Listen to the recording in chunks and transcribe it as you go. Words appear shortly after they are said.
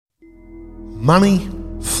Money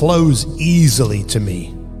flows easily to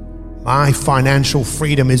me. My financial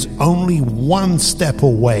freedom is only one step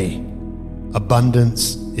away.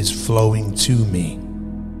 Abundance is flowing to me.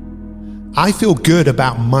 I feel good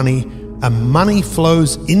about money, and money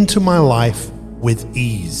flows into my life with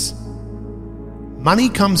ease. Money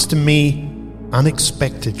comes to me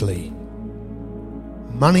unexpectedly.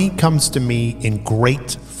 Money comes to me in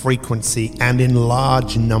great frequency and in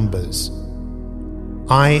large numbers.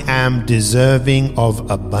 I am deserving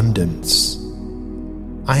of abundance.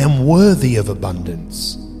 I am worthy of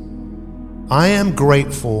abundance. I am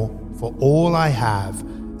grateful for all I have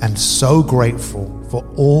and so grateful for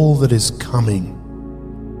all that is coming.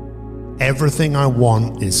 Everything I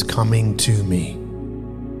want is coming to me.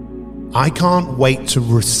 I can't wait to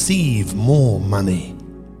receive more money.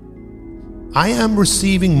 I am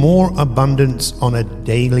receiving more abundance on a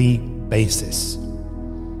daily basis.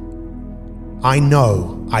 I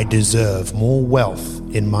know I deserve more wealth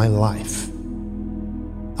in my life.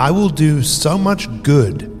 I will do so much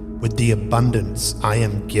good with the abundance I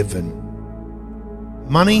am given.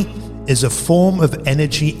 Money is a form of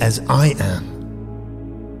energy as I am.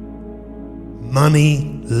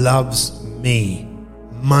 Money loves me.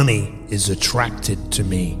 Money is attracted to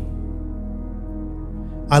me.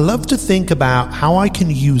 I love to think about how I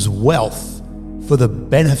can use wealth for the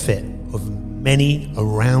benefit of many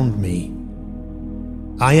around me.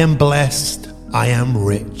 I am blessed. I am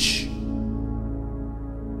rich.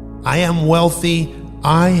 I am wealthy.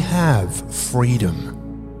 I have freedom.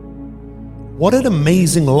 What an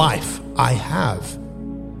amazing life I have.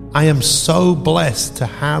 I am so blessed to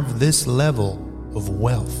have this level of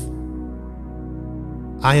wealth.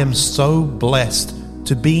 I am so blessed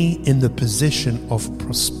to be in the position of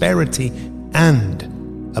prosperity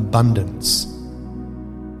and abundance.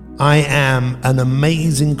 I am an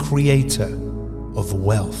amazing creator of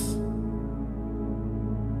wealth.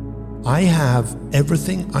 I have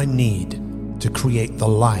everything I need to create the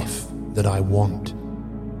life that I want.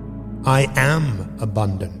 I am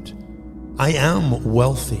abundant. I am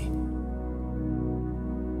wealthy.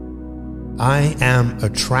 I am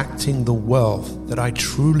attracting the wealth that I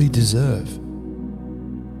truly deserve.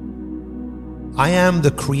 I am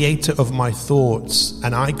the creator of my thoughts,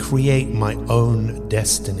 and I create my own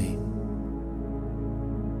destiny.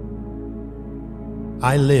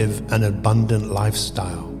 I live an abundant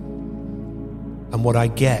lifestyle, and what I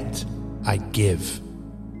get, I give.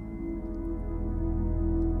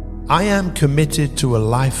 I am committed to a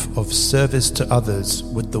life of service to others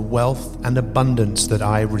with the wealth and abundance that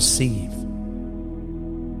I receive.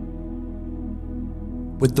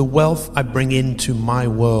 With the wealth I bring into my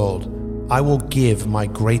world, I will give my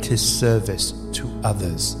greatest service to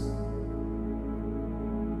others.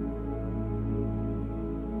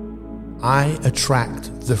 I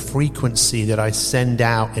attract the frequency that I send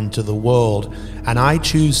out into the world, and I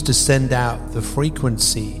choose to send out the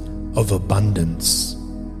frequency of abundance.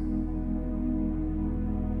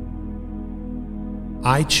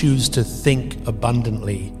 I choose to think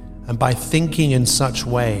abundantly, and by thinking in such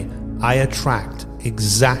way, I attract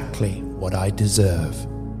exactly what I deserve.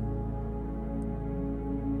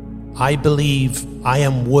 I believe I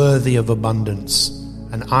am worthy of abundance,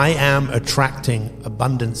 and I am attracting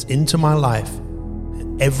abundance into my life at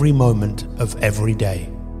every moment of every day.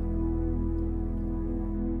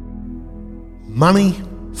 Money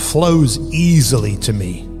flows easily to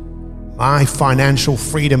me. My financial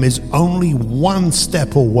freedom is only one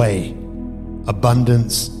step away.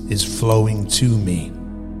 Abundance is flowing to me.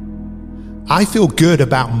 I feel good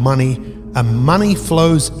about money, and money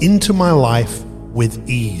flows into my life with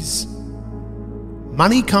ease.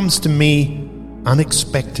 Money comes to me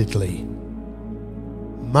unexpectedly.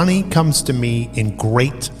 Money comes to me in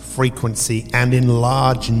great frequency and in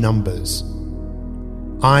large numbers.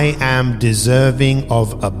 I am deserving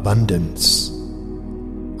of abundance.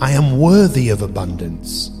 I am worthy of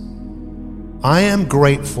abundance. I am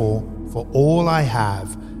grateful for all I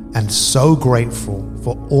have and so grateful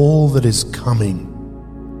for all that is coming.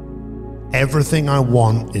 Everything I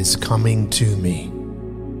want is coming to me.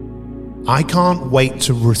 I can't wait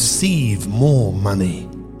to receive more money.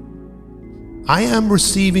 I am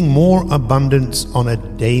receiving more abundance on a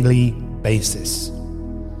daily basis.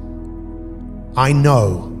 I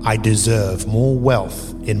know I deserve more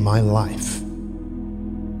wealth in my life.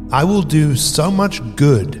 I will do so much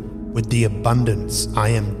good with the abundance I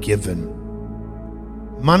am given.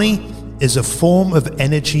 Money is a form of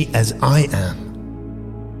energy as I am.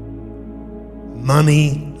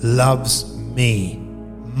 Money loves me.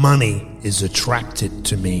 Money is attracted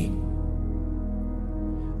to me.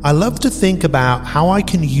 I love to think about how I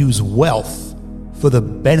can use wealth for the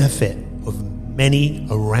benefit of many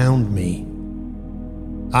around me.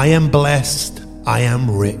 I am blessed. I am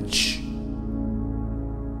rich.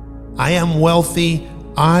 I am wealthy.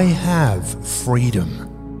 I have freedom.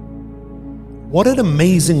 What an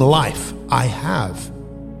amazing life I have.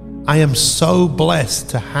 I am so blessed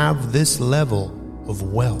to have this level of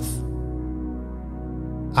wealth.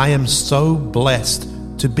 I am so blessed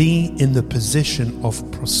to be in the position of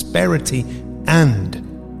prosperity and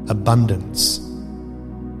abundance.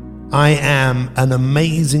 I am an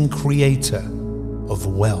amazing creator of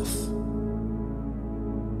wealth.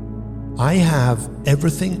 I have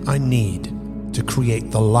everything I need to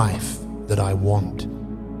create the life that I want.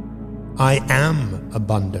 I am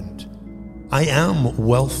abundant. I am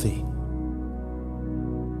wealthy.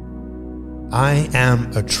 I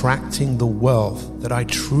am attracting the wealth that I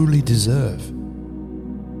truly deserve.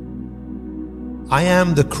 I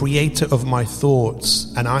am the creator of my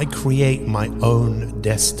thoughts, and I create my own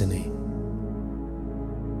destiny.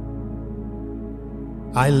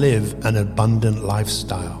 I live an abundant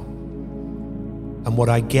lifestyle, and what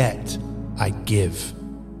I get, I give.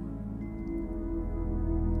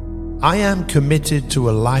 I am committed to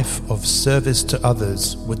a life of service to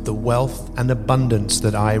others with the wealth and abundance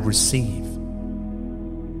that I receive.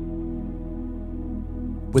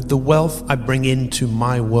 With the wealth I bring into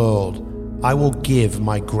my world, I will give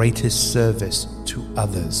my greatest service to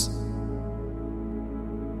others.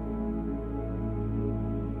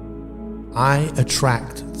 I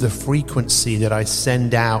attract the frequency that I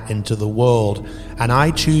send out into the world, and I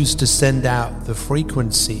choose to send out the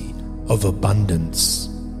frequency of abundance.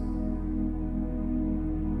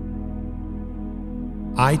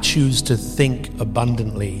 I choose to think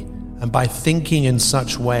abundantly, and by thinking in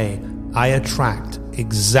such way, I attract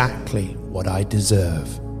exactly what I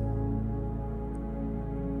deserve.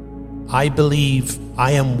 I believe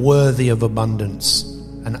I am worthy of abundance,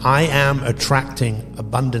 and I am attracting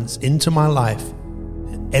abundance into my life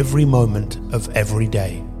at every moment of every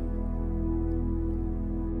day.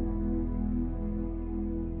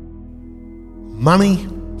 Money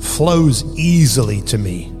flows easily to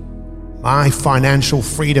me. My financial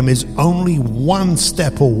freedom is only one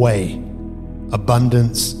step away.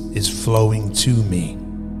 Abundance is flowing to me.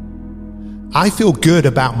 I feel good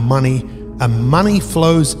about money, and money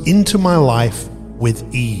flows into my life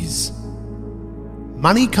with ease.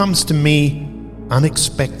 Money comes to me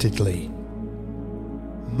unexpectedly.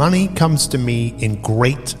 Money comes to me in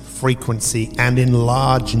great frequency and in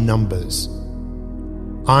large numbers.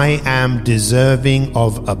 I am deserving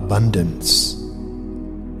of abundance.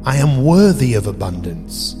 I am worthy of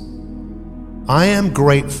abundance. I am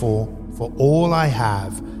grateful for all I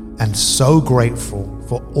have and so grateful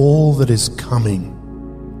for all that is coming.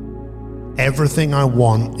 Everything I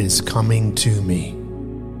want is coming to me.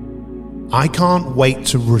 I can't wait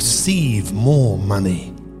to receive more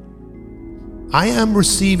money. I am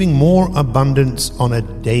receiving more abundance on a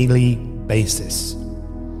daily basis.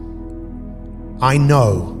 I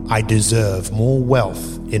know I deserve more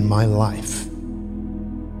wealth in my life.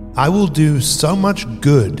 I will do so much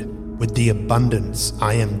good with the abundance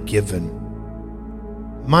I am given.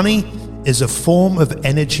 Money is a form of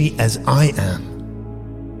energy as I am.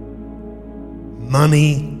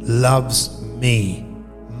 Money loves me.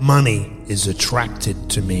 Money is attracted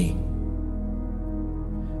to me.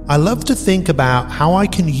 I love to think about how I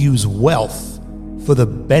can use wealth for the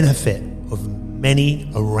benefit of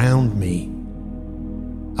many around me.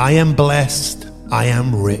 I am blessed. I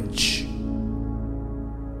am rich.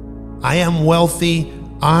 I am wealthy.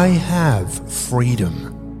 I have freedom.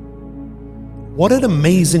 What an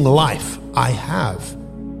amazing life I have.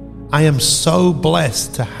 I am so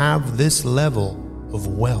blessed to have this level of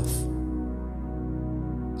wealth.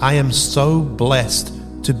 I am so blessed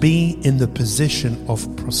to be in the position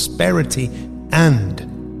of prosperity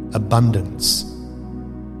and abundance.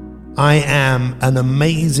 I am an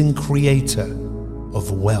amazing creator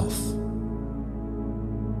of wealth.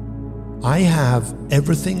 I have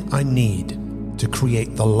everything I need to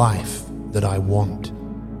create the life that I want.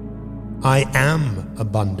 I am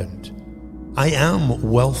abundant. I am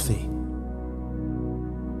wealthy.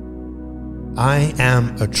 I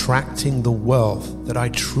am attracting the wealth that I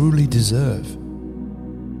truly deserve.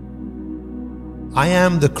 I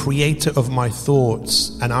am the creator of my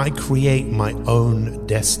thoughts, and I create my own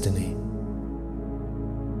destiny.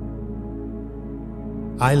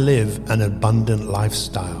 I live an abundant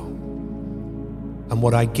lifestyle, and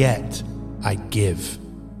what I get, I give.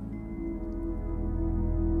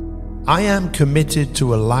 I am committed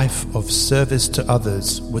to a life of service to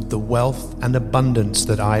others with the wealth and abundance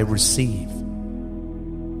that I receive.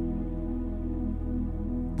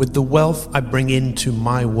 With the wealth I bring into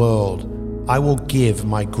my world, I will give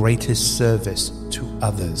my greatest service to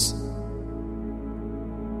others.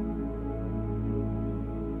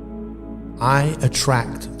 I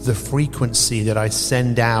attract the frequency that I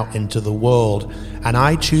send out into the world, and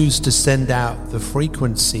I choose to send out the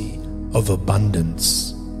frequency of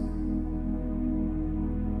abundance.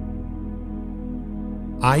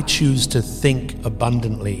 I choose to think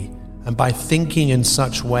abundantly, and by thinking in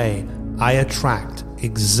such way, I attract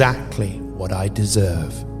exactly what I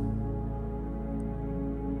deserve.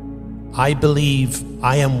 I believe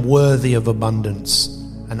I am worthy of abundance,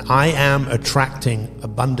 and I am attracting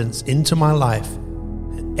abundance into my life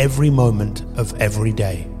at every moment of every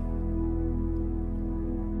day.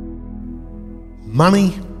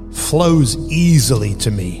 Money flows easily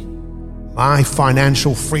to me. My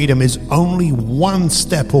financial freedom is only one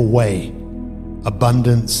step away.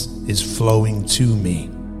 Abundance is flowing to me.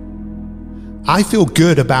 I feel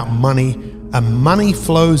good about money, and money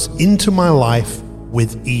flows into my life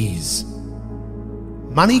with ease.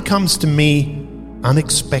 Money comes to me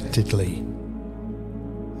unexpectedly.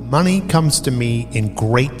 Money comes to me in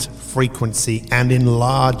great frequency and in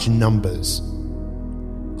large numbers.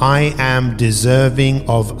 I am deserving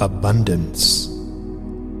of abundance.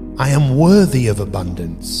 I am worthy of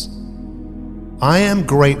abundance. I am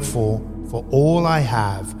grateful for all I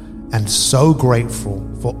have and so grateful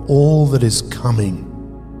for all that is coming.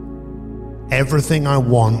 Everything I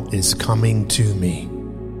want is coming to me.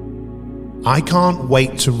 I can't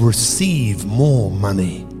wait to receive more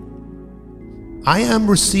money. I am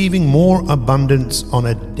receiving more abundance on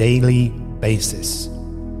a daily basis.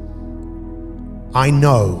 I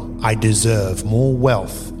know I deserve more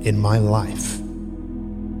wealth in my life.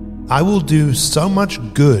 I will do so much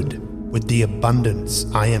good with the abundance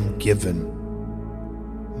I am given.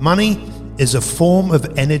 Money is a form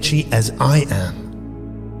of energy as I am.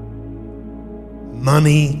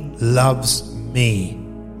 Money loves me.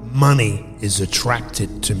 Money is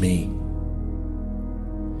attracted to me.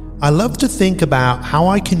 I love to think about how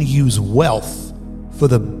I can use wealth for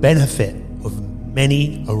the benefit of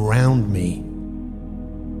many around me.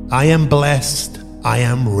 I am blessed. I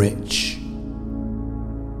am rich.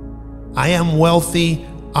 I am wealthy.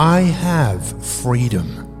 I have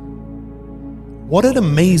freedom. What an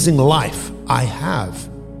amazing life I have.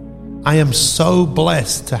 I am so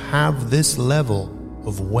blessed to have this level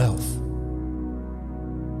of wealth.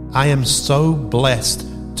 I am so blessed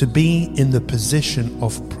to be in the position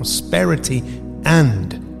of prosperity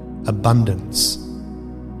and abundance.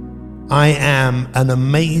 I am an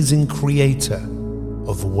amazing creator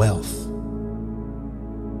of wealth.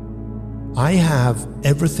 I have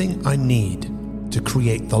everything I need to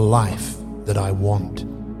create the life that I want.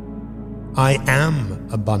 I am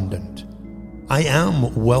abundant. I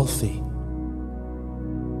am wealthy.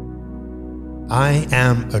 I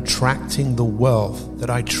am attracting the wealth that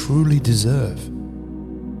I truly deserve.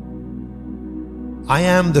 I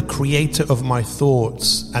am the creator of my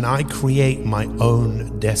thoughts, and I create my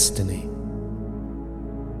own destiny.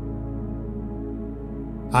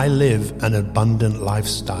 I live an abundant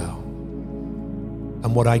lifestyle,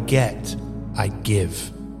 and what I get, I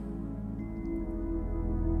give.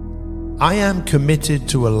 I am committed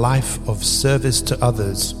to a life of service to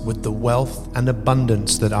others with the wealth and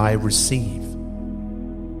abundance that I receive.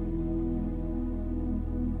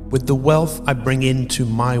 With the wealth I bring into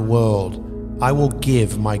my world, I will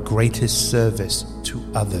give my greatest service to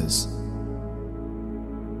others.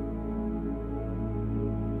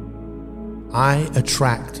 I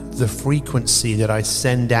attract the frequency that I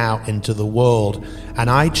send out into the world,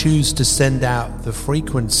 and I choose to send out the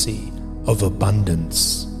frequency of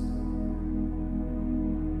abundance.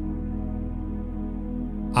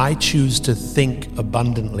 I choose to think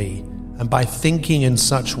abundantly, and by thinking in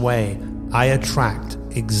such way, I attract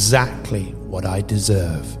exactly what I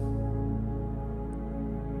deserve.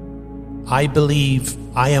 I believe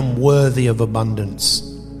I am worthy of abundance,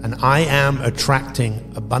 and I am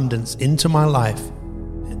attracting abundance into my life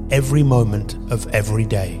at every moment of every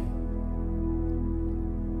day.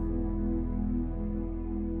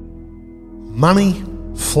 Money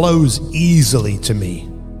flows easily to me.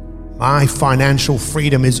 My financial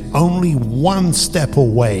freedom is only one step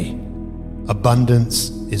away. Abundance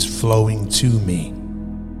is flowing to me.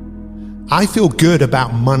 I feel good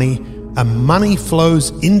about money, and money flows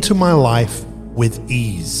into my life with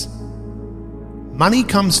ease. Money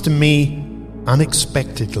comes to me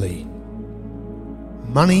unexpectedly.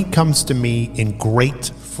 Money comes to me in great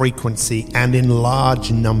frequency and in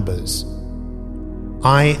large numbers.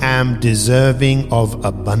 I am deserving of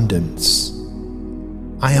abundance.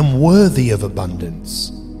 I am worthy of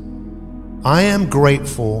abundance. I am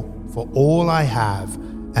grateful for all I have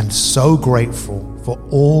and so grateful for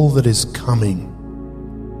all that is coming.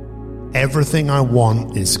 Everything I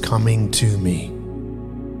want is coming to me.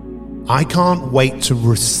 I can't wait to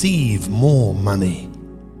receive more money.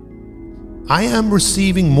 I am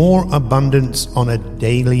receiving more abundance on a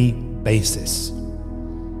daily basis.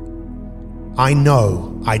 I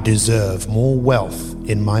know I deserve more wealth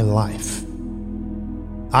in my life.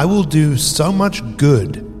 I will do so much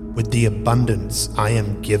good with the abundance I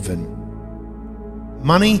am given.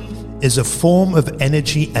 Money is a form of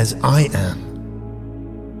energy as I am.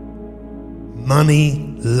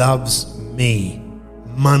 Money loves me.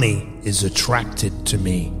 Money is attracted to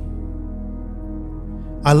me.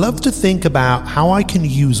 I love to think about how I can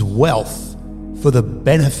use wealth for the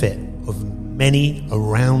benefit of many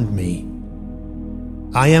around me.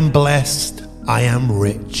 I am blessed. I am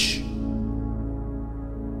rich.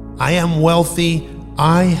 I am wealthy.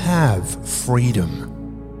 I have freedom.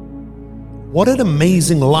 What an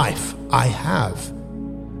amazing life I have.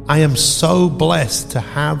 I am so blessed to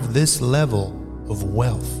have this level of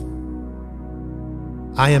wealth.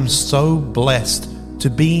 I am so blessed to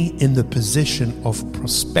be in the position of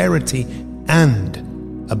prosperity and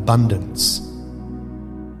abundance.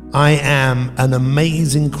 I am an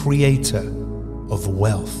amazing creator of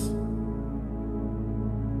wealth.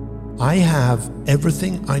 I have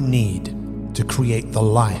everything I need to create the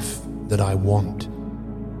life that I want.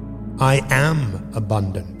 I am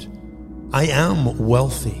abundant. I am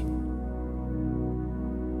wealthy.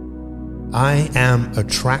 I am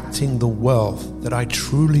attracting the wealth that I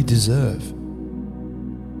truly deserve.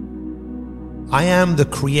 I am the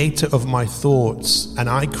creator of my thoughts, and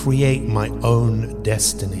I create my own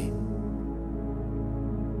destiny.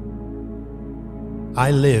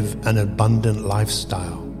 I live an abundant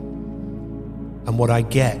lifestyle, and what I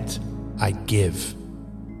get, I give.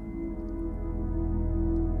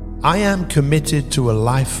 I am committed to a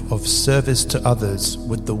life of service to others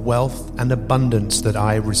with the wealth and abundance that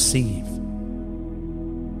I receive.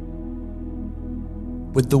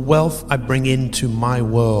 With the wealth I bring into my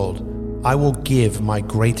world, I will give my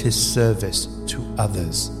greatest service to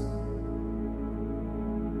others.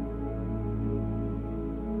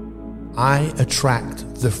 I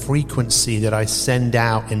attract the frequency that I send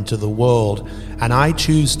out into the world, and I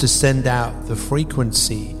choose to send out the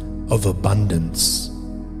frequency of abundance.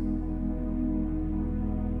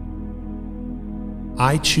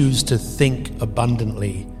 I choose to think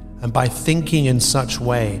abundantly, and by thinking in such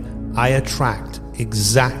way, I attract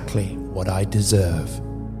exactly what I deserve.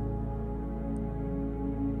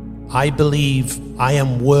 I believe I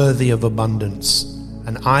am worthy of abundance,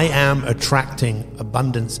 and I am attracting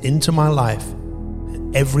abundance into my life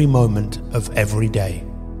at every moment of every day.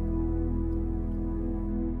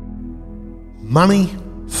 Money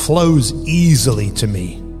flows easily to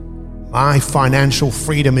me. My financial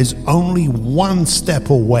freedom is only one step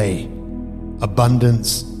away.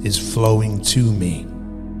 Abundance is flowing to me.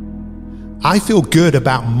 I feel good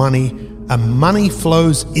about money, and money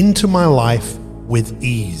flows into my life with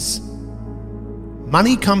ease.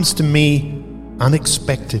 Money comes to me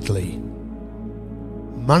unexpectedly.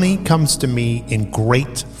 Money comes to me in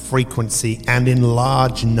great frequency and in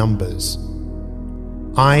large numbers.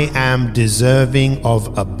 I am deserving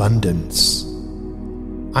of abundance.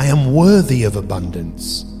 I am worthy of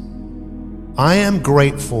abundance. I am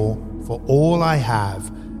grateful for all I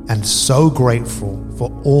have and so grateful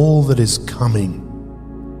for all that is coming.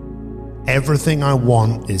 Everything I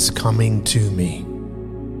want is coming to me.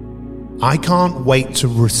 I can't wait to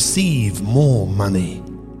receive more money.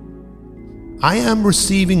 I am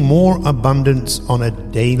receiving more abundance on a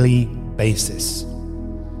daily basis.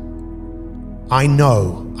 I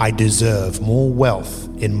know I deserve more wealth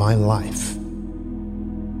in my life.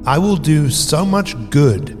 I will do so much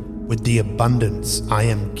good with the abundance I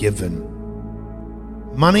am given.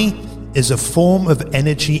 Money is a form of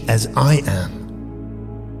energy as I am.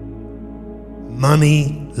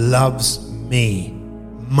 Money loves me.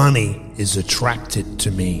 Money is attracted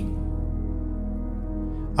to me.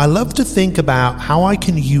 I love to think about how I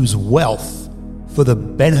can use wealth for the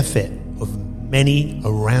benefit of many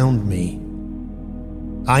around me.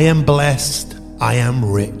 I am blessed. I am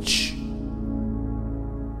rich.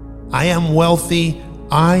 I am wealthy.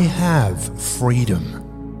 I have freedom.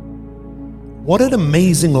 What an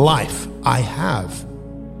amazing life I have.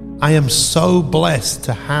 I am so blessed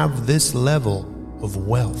to have this level of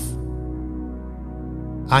wealth.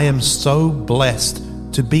 I am so blessed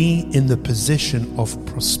to be in the position of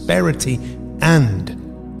prosperity and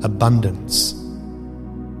abundance.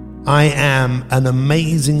 I am an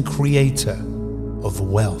amazing creator of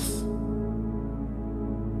wealth.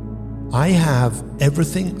 I have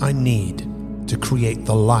everything I need to create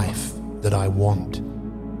the life that I want.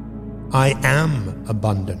 I am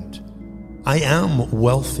abundant. I am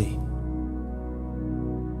wealthy.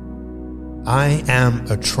 I am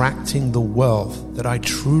attracting the wealth that I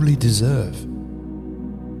truly deserve.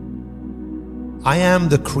 I am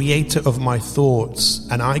the creator of my thoughts,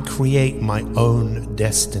 and I create my own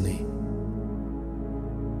destiny.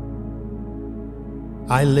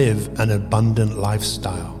 I live an abundant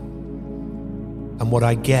lifestyle, and what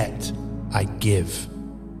I get, I give.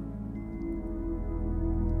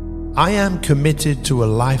 I am committed to a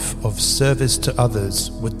life of service to others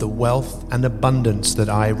with the wealth and abundance that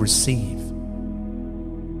I receive.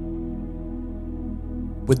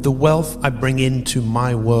 With the wealth I bring into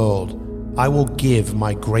my world, I will give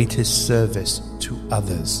my greatest service to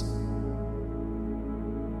others.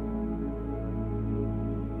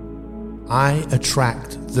 I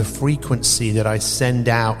attract the frequency that I send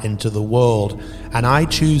out into the world, and I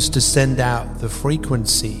choose to send out the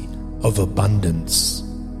frequency of abundance.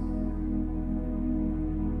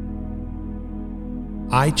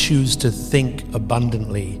 I choose to think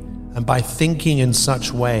abundantly, and by thinking in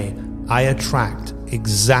such way, I attract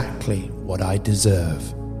exactly what I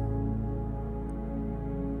deserve.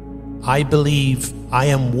 I believe I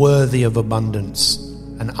am worthy of abundance,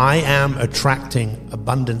 and I am attracting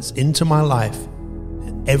abundance into my life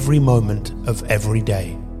at every moment of every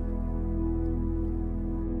day.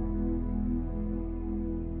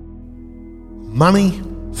 Money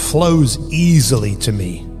flows easily to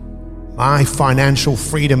me. My financial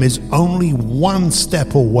freedom is only one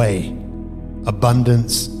step away.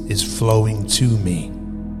 Abundance is flowing to me.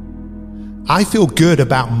 I feel good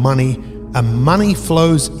about money, and money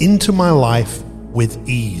flows into my life with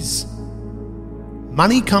ease.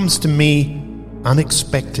 Money comes to me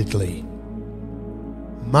unexpectedly.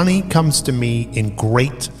 Money comes to me in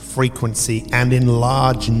great frequency and in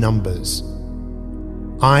large numbers.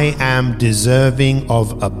 I am deserving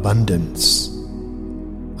of abundance.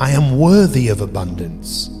 I am worthy of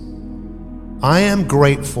abundance. I am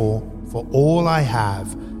grateful for all I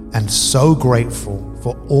have, and so grateful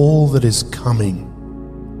for all that is coming.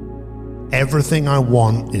 Everything I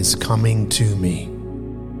want is coming to me.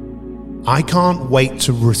 I can't wait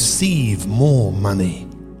to receive more money.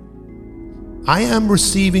 I am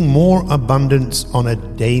receiving more abundance on a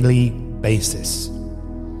daily basis.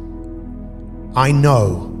 I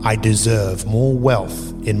know I deserve more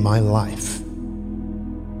wealth in my life.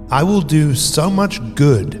 I will do so much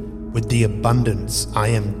good with the abundance I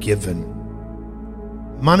am given.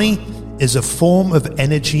 Money is a form of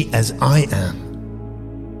energy as I am.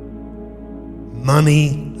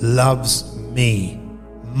 Money loves me.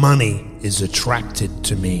 Money is attracted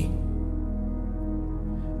to me.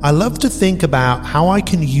 I love to think about how I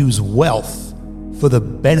can use wealth for the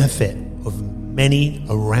benefit of many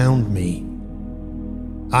around me.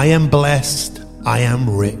 I am blessed. I am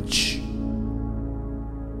rich.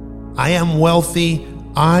 I am wealthy.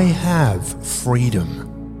 I have freedom.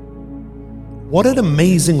 What an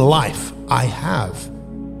amazing life I have.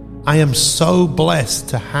 I am so blessed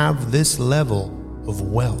to have this level of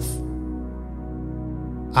wealth.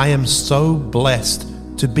 I am so blessed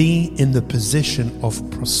to be in the position of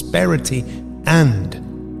prosperity and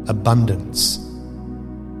abundance.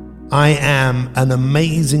 I am an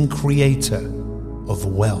amazing creator of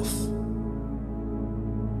wealth.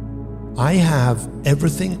 I have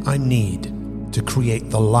everything I need to create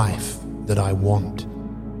the life that I want.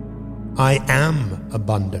 I am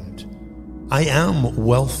abundant. I am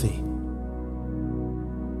wealthy.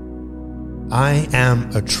 I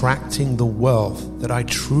am attracting the wealth that I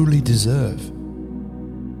truly deserve.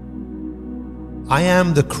 I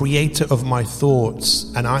am the creator of my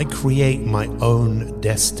thoughts, and I create my own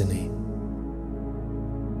destiny.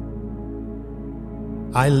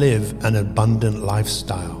 I live an abundant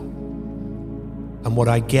lifestyle, and what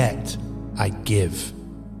I get, I give.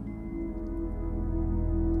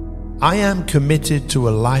 I am committed to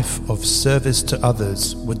a life of service to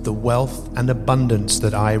others with the wealth and abundance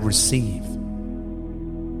that I receive.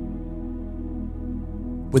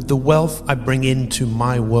 With the wealth I bring into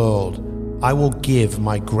my world, I will give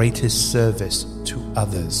my greatest service to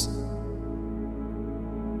others.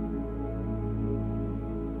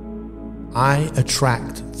 I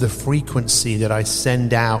attract the frequency that I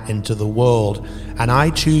send out into the world, and I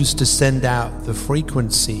choose to send out the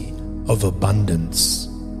frequency of abundance.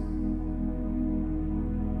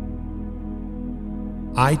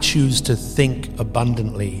 I choose to think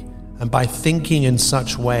abundantly, and by thinking in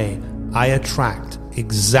such way, I attract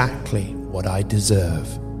exactly what I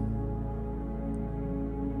deserve.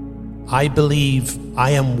 I believe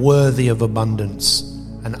I am worthy of abundance,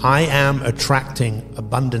 and I am attracting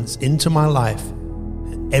abundance into my life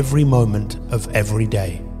every moment of every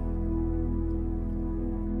day.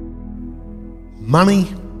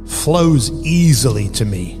 Money flows easily to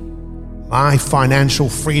me. My financial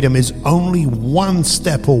freedom is only one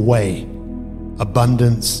step away.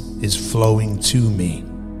 Abundance is flowing to me.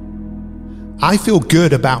 I feel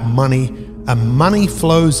good about money, and money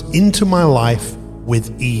flows into my life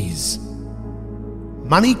with ease.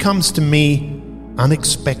 Money comes to me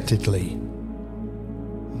unexpectedly.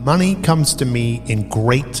 Money comes to me in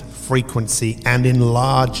great frequency and in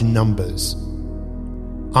large numbers.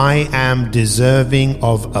 I am deserving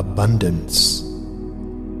of abundance.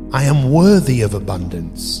 I am worthy of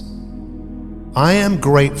abundance. I am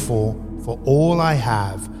grateful for all I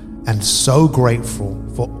have and so grateful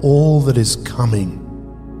for all that is coming.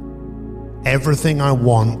 Everything I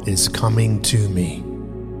want is coming to me.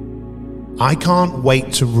 I can't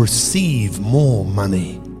wait to receive more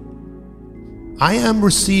money. I am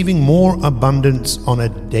receiving more abundance on a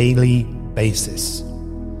daily basis.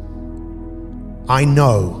 I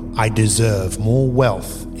know I deserve more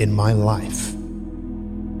wealth in my life.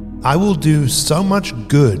 I will do so much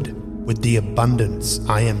good with the abundance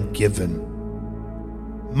I am given.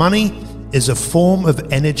 Money is a form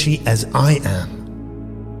of energy as I am.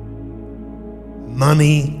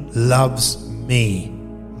 Money loves me.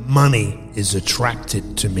 Money is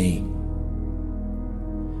attracted to me.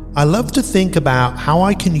 I love to think about how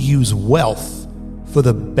I can use wealth for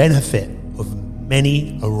the benefit of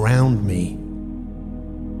many around me.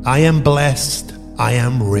 I am blessed. I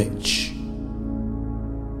am rich.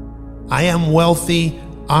 I am wealthy.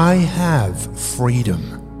 I have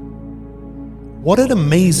freedom. What an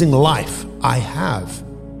amazing life I have.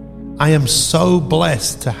 I am so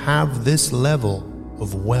blessed to have this level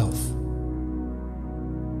of wealth.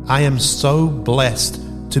 I am so blessed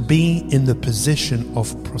to be in the position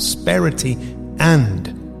of prosperity and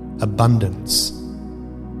abundance.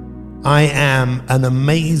 I am an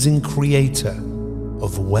amazing creator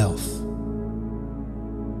of wealth.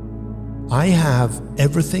 I have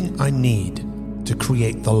everything I need to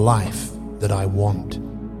create the life that I want.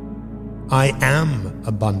 I am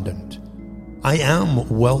abundant. I am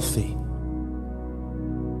wealthy.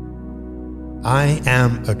 I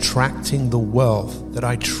am attracting the wealth that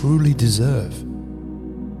I truly deserve.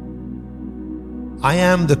 I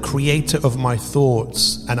am the creator of my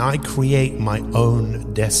thoughts, and I create my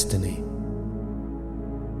own destiny.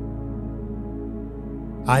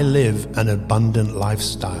 I live an abundant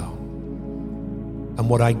lifestyle, and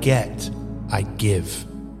what I get, I give.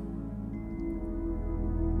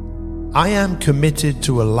 I am committed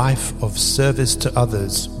to a life of service to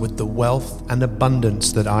others with the wealth and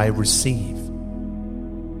abundance that I receive.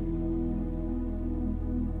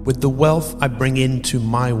 With the wealth I bring into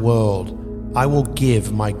my world, I will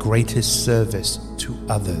give my greatest service to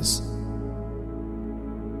others.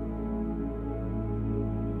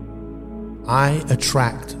 I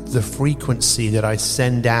attract the frequency that I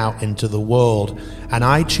send out into the world, and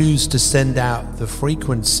I choose to send out the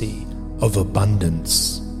frequency of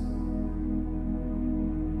abundance.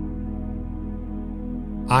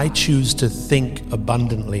 I choose to think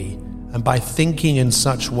abundantly, and by thinking in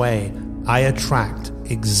such a way, I attract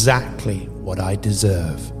exactly what I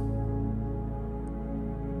deserve.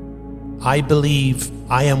 I believe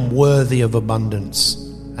I am worthy of abundance,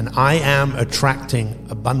 and I am attracting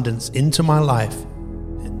abundance into my life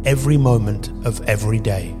at every moment of every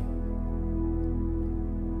day.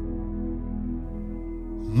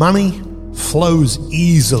 Money flows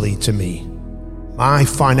easily to me. My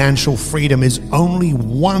financial freedom is only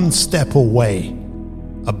one step away.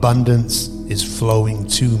 Abundance is flowing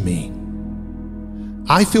to me.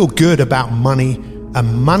 I feel good about money,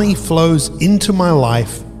 and money flows into my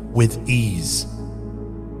life with ease.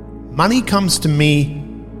 Money comes to me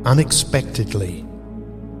unexpectedly.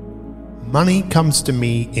 Money comes to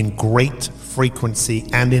me in great frequency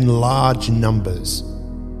and in large numbers.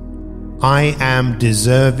 I am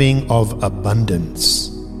deserving of abundance.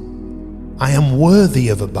 I am worthy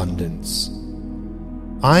of abundance.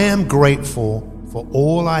 I am grateful for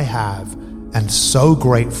all I have and so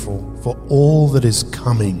grateful for all that is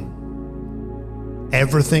coming.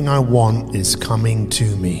 Everything I want is coming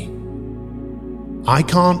to me. I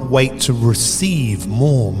can't wait to receive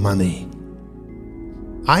more money.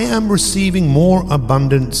 I am receiving more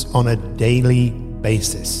abundance on a daily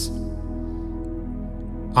basis.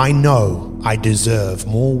 I know I deserve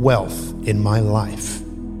more wealth in my life.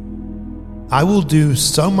 I will do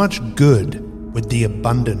so much good with the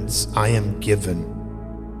abundance I am given.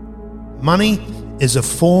 Money is a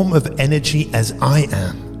form of energy as I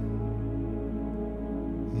am.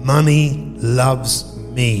 Money loves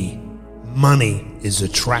me. Money is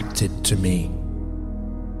attracted to me.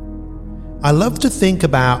 I love to think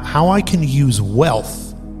about how I can use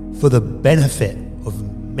wealth for the benefit of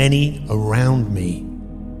many around me.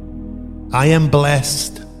 I am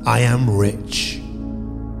blessed. I am rich.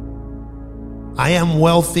 I am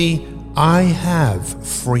wealthy. I have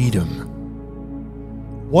freedom.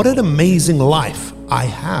 What an amazing life I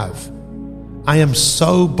have. I am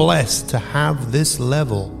so blessed to have this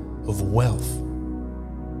level of wealth.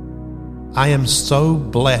 I am so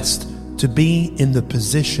blessed to be in the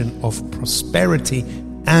position of prosperity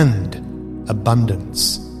and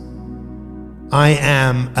abundance. I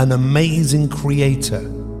am an amazing creator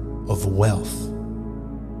of wealth.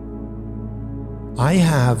 I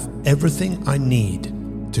have everything I need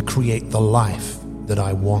to create the life that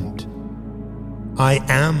I want. I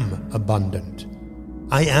am abundant.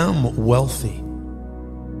 I am wealthy.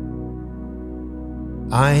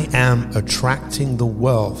 I am attracting the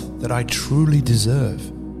wealth that I truly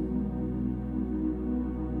deserve.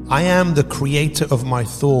 I am the creator of my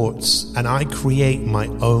thoughts, and I create my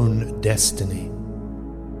own destiny.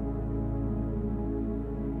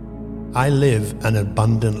 I live an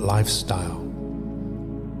abundant lifestyle,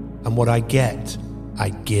 and what I get, I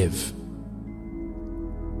give.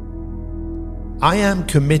 I am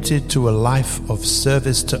committed to a life of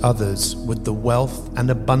service to others with the wealth and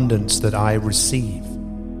abundance that I receive.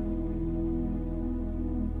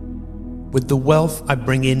 With the wealth I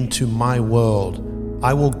bring into my world,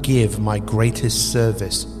 I will give my greatest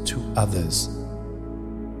service to others.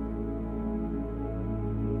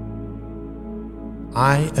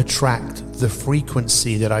 I attract the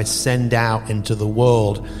frequency that I send out into the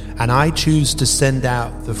world, and I choose to send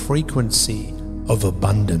out the frequency of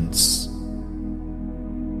abundance.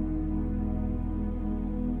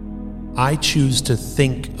 I choose to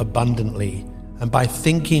think abundantly, and by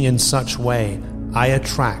thinking in such way, I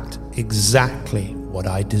attract exactly what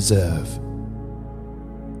I deserve.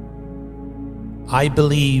 I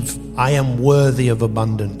believe I am worthy of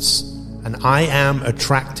abundance, and I am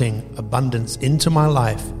attracting abundance into my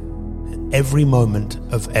life at every moment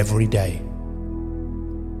of every day.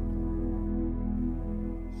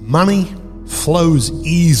 Money flows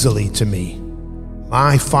easily to me.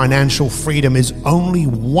 My financial freedom is only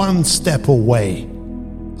one step away.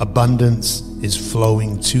 Abundance is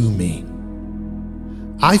flowing to me.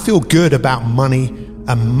 I feel good about money,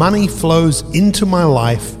 and money flows into my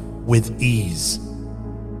life with ease.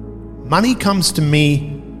 Money comes to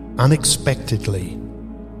me unexpectedly.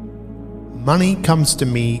 Money comes to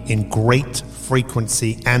me in great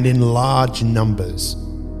frequency and in large numbers.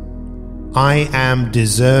 I am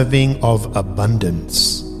deserving of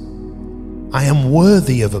abundance. I am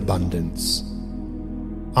worthy of abundance.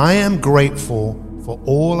 I am grateful for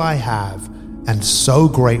all I have and so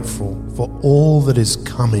grateful for all that is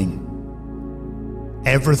coming.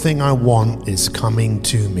 Everything I want is coming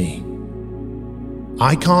to me.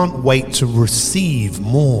 I can't wait to receive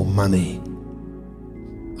more money.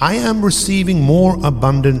 I am receiving more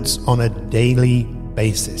abundance on a daily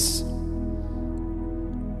basis.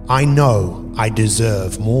 I know I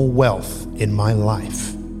deserve more wealth in my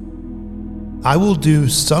life. I will do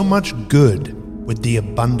so much good with the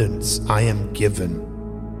abundance I am given.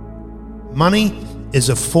 Money is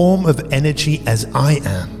a form of energy as I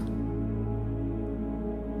am.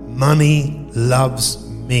 Money loves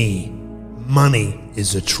me. Money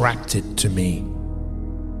is attracted to me.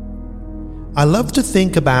 I love to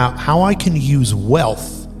think about how I can use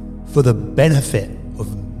wealth for the benefit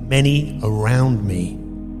of many around me.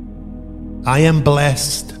 I am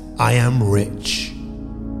blessed. I am rich.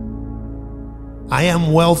 I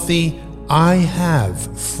am wealthy. I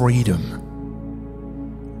have freedom.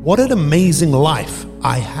 What an amazing life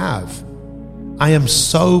I have. I am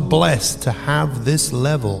so blessed to have this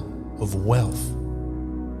level of wealth.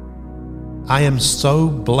 I am so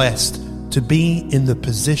blessed to be in the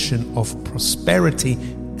position of prosperity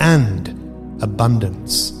and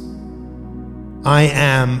abundance. I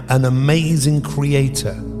am an amazing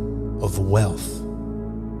creator of wealth.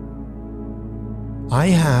 I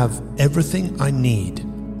have everything I need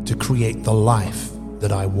to create the life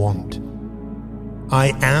that I want.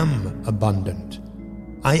 I am abundant.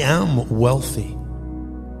 I am wealthy.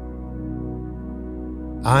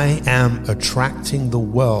 I am attracting the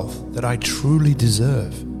wealth that I truly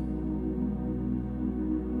deserve.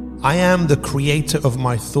 I am the creator of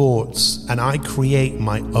my thoughts, and I create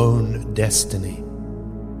my own destiny.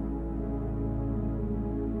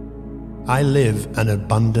 I live an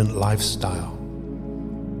abundant lifestyle,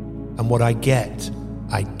 and what I get,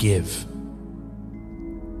 I give.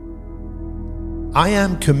 I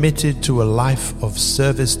am committed to a life of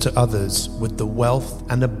service to others with the wealth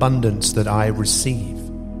and abundance that I receive.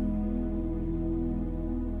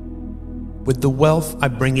 With the wealth I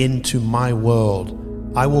bring into my world,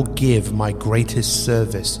 I will give my greatest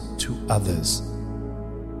service to others.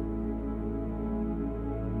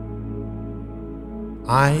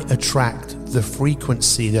 I attract the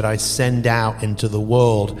frequency that I send out into the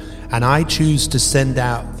world, and I choose to send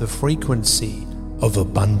out the frequency of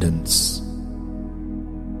abundance.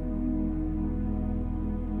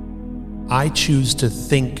 I choose to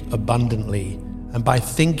think abundantly, and by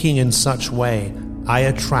thinking in such way, I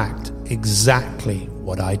attract exactly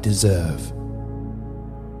what I deserve.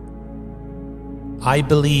 I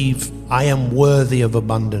believe I am worthy of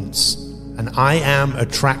abundance, and I am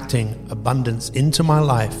attracting abundance into my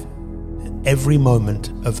life at every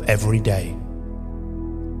moment of every day.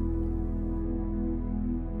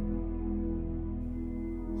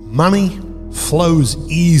 Money flows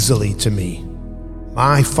easily to me.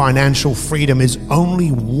 My financial freedom is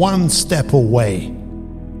only one step away.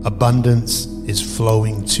 Abundance is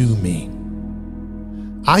flowing to me.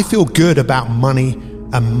 I feel good about money,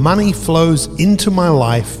 and money flows into my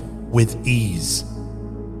life with ease.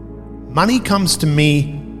 Money comes to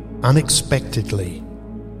me unexpectedly.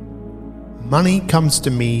 Money comes to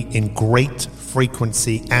me in great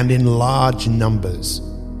frequency and in large numbers.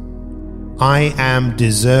 I am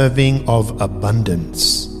deserving of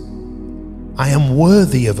abundance. I am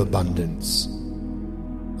worthy of abundance.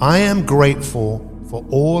 I am grateful for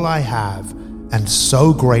all I have and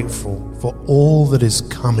so grateful for all that is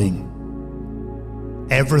coming.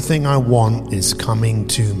 Everything I want is coming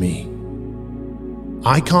to me.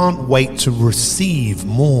 I can't wait to receive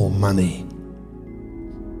more money.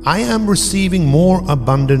 I am receiving more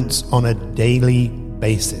abundance on a daily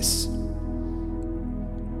basis.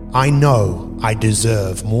 I know I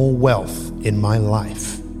deserve more wealth in my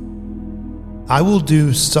life. I will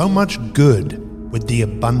do so much good with the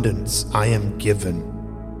abundance I am given.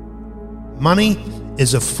 Money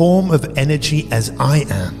is a form of energy as I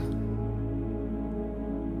am.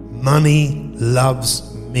 Money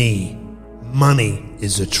loves me. Money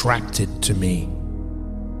is attracted to me.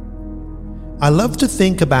 I love to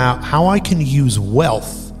think about how I can use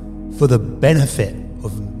wealth for the benefit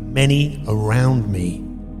of many around me.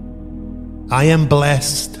 I am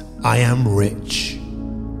blessed. I am rich.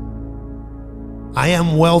 I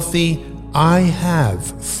am wealthy. I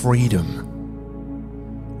have freedom.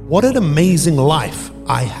 What an amazing life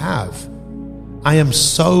I have. I am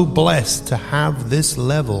so blessed to have this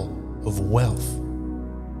level of wealth.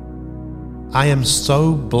 I am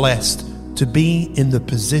so blessed to be in the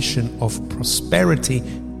position of prosperity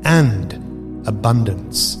and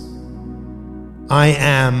abundance. I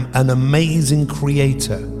am an amazing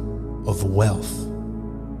creator of wealth.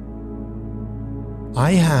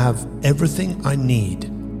 I have everything I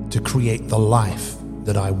need to create the life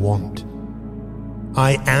that I want.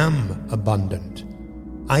 I am abundant.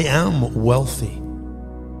 I am wealthy.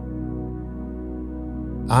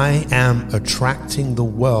 I am attracting the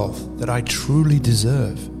wealth that I truly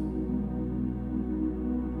deserve.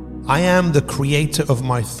 I am the creator of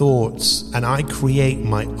my thoughts, and I create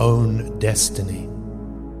my own destiny.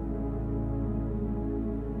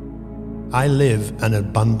 I live an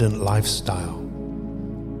abundant lifestyle,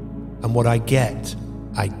 and what I get,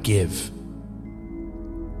 I give.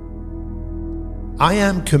 I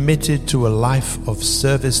am committed to a life of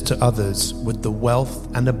service to others with the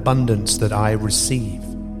wealth and abundance that I receive.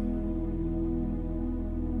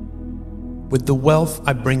 With the wealth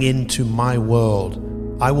I bring into my world,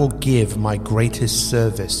 I will give my greatest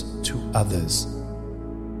service to others.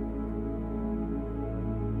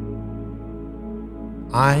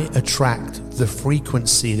 I attract the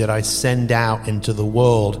frequency that I send out into the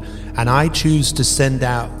world, and I choose to send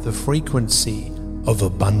out the frequency of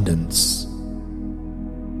abundance.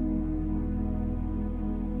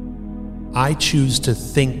 I choose to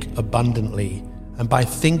think abundantly, and by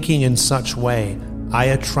thinking in such way, I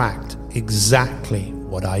attract exactly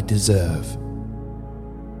what I deserve.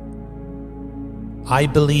 I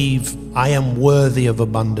believe I am worthy of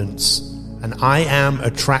abundance, and I am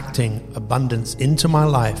attracting abundance into my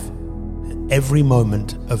life at every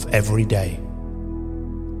moment of every day.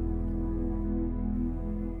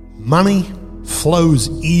 Money flows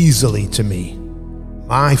easily to me.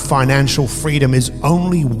 My financial freedom is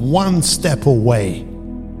only one step away.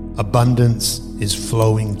 Abundance is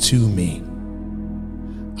flowing to me.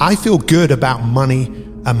 I feel good about money,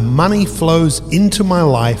 and money flows into my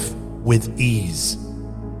life with ease.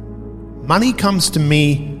 Money comes to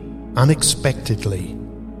me unexpectedly.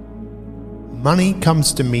 Money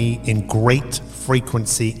comes to me in great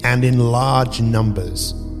frequency and in large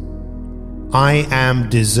numbers. I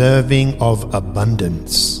am deserving of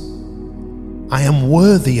abundance. I am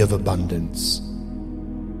worthy of abundance.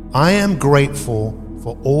 I am grateful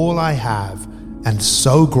for all I have and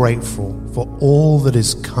so grateful for all that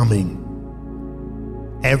is coming.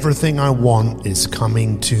 Everything I want is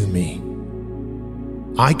coming to me.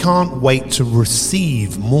 I can't wait to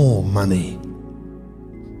receive more money.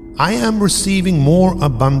 I am receiving more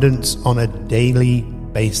abundance on a daily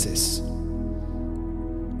basis.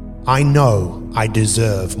 I know I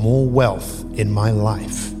deserve more wealth in my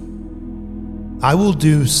life. I will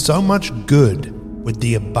do so much good with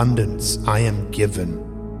the abundance I am given.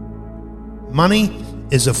 Money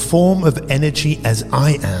is a form of energy as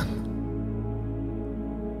I am.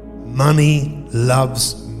 Money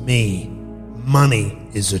loves me. Money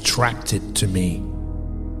is attracted to me.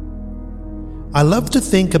 I love to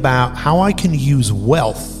think about how I can use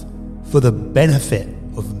wealth for the benefit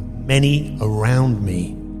of many around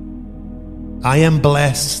me. I am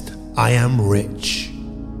blessed. I am rich.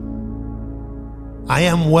 I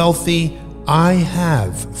am wealthy. I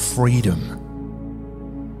have freedom.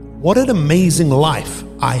 What an amazing life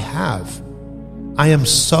I have. I am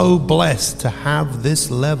so blessed to have this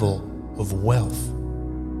level of wealth.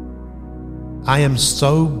 I am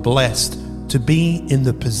so blessed to be in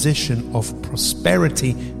the position of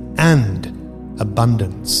prosperity and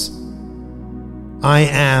abundance. I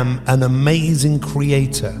am an amazing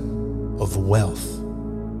creator of wealth.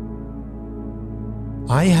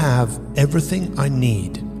 I have everything I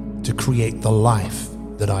need to create the life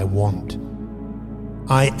that I want.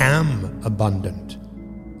 I am abundant.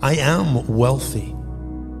 I am wealthy.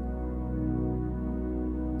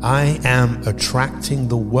 I am attracting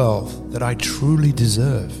the wealth that I truly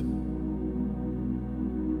deserve.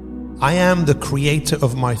 I am the creator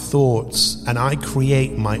of my thoughts, and I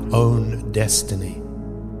create my own destiny.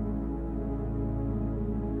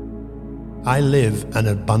 I live an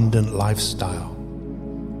abundant lifestyle,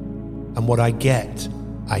 and what I get,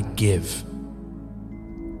 I give.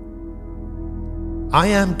 I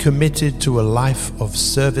am committed to a life of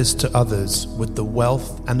service to others with the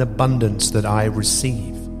wealth and abundance that I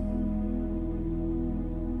receive.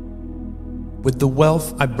 With the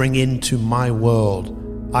wealth I bring into my world,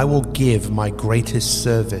 I will give my greatest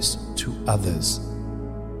service to others.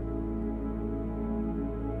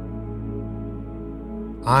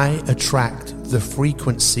 I attract the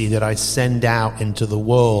frequency that I send out into the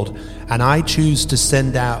world, and I choose to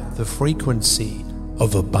send out the frequency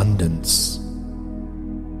of abundance.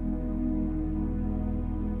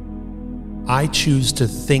 I choose to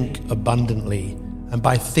think abundantly, and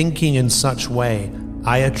by thinking in such way,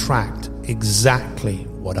 I attract exactly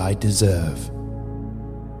what I deserve.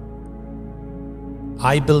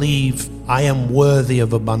 I believe I am worthy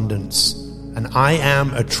of abundance, and I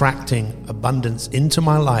am attracting abundance into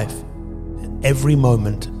my life in every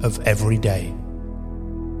moment of every day.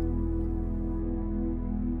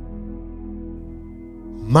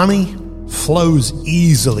 Money flows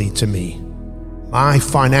easily to me. My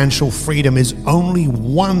financial freedom is only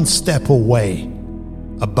one step away.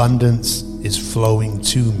 Abundance is flowing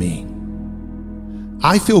to me.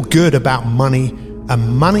 I feel good about money,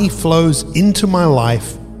 and money flows into my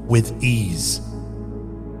life with ease.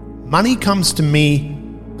 Money comes to me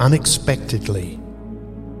unexpectedly.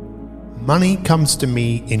 Money comes to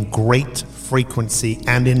me in great frequency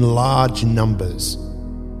and in large numbers.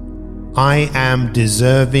 I am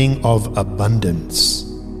deserving of abundance.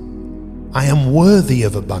 I am worthy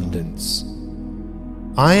of abundance.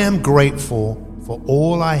 I am grateful for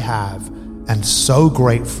all I have and so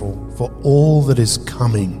grateful for all that is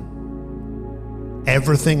coming.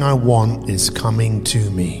 Everything I want is coming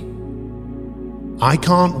to me. I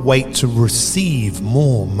can't wait to receive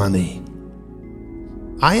more money.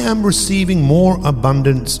 I am receiving more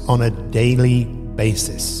abundance on a daily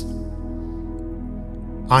basis.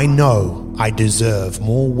 I know I deserve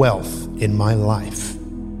more wealth in my life.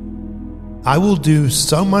 I will do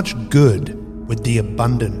so much good with the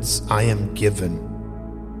abundance I am given.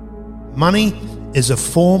 Money is a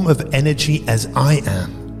form of energy as I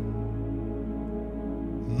am.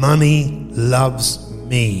 Money loves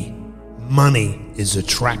me. Money is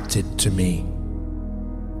attracted to me.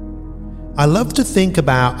 I love to think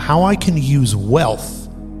about how I can use wealth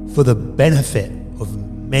for the benefit of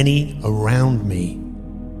many around me.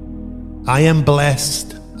 I am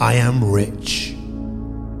blessed. I am rich.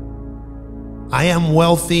 I am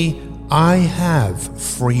wealthy. I have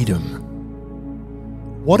freedom.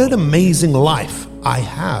 What an amazing life I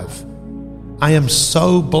have. I am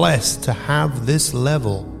so blessed to have this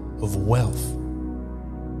level of wealth.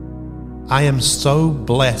 I am so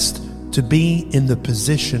blessed to be in the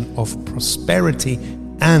position of prosperity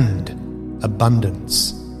and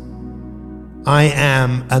abundance. I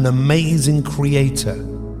am an amazing creator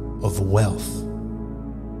of wealth.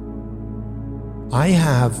 I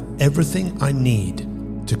have everything I need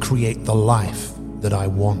to create the life that I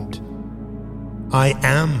want. I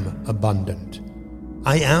am abundant.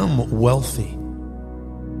 I am wealthy.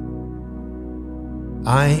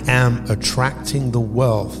 I am attracting the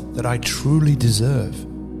wealth that I truly deserve.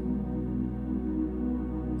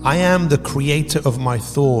 I am the creator of my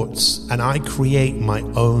thoughts, and I create my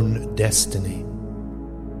own destiny.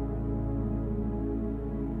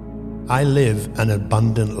 I live an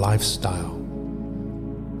abundant lifestyle,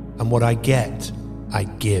 and what I get, I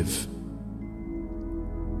give.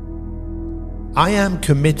 I am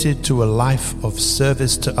committed to a life of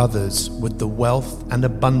service to others with the wealth and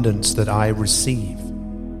abundance that I receive.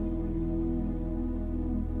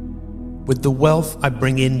 With the wealth I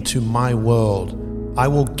bring into my world, I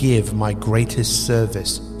will give my greatest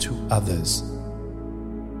service to others.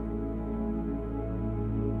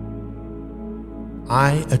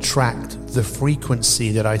 I attract the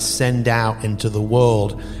frequency that I send out into the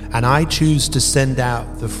world, and I choose to send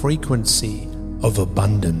out the frequency of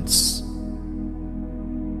abundance.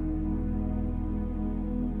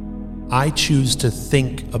 I choose to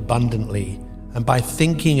think abundantly, and by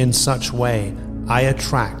thinking in such way, I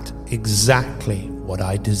attract exactly what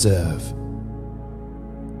I deserve.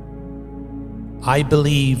 I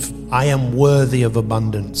believe I am worthy of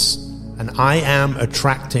abundance, and I am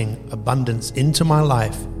attracting abundance into my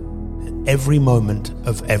life at every moment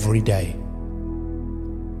of every day.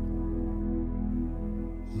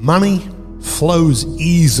 Money flows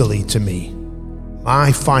easily to me.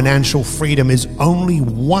 My financial freedom is only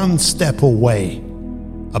one step away.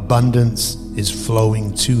 Abundance is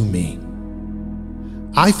flowing to me.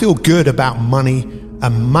 I feel good about money,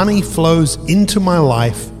 and money flows into my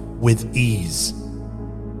life with ease.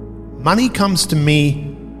 Money comes to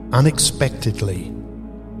me unexpectedly.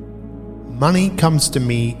 Money comes to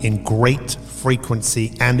me in great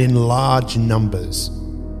frequency and in large numbers.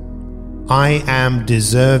 I am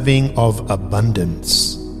deserving of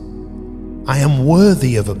abundance. I am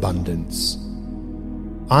worthy of abundance.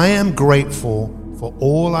 I am grateful for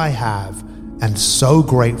all I have and so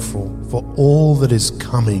grateful for all that is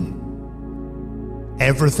coming.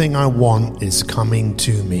 Everything I want is coming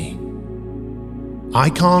to me. I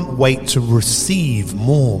can't wait to receive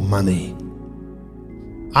more money.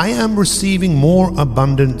 I am receiving more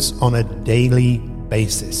abundance on a daily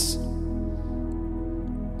basis.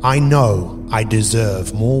 I know I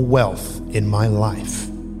deserve more wealth in my life.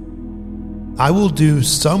 I will do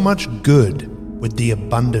so much good with the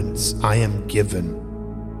abundance I am given.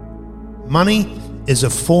 Money is a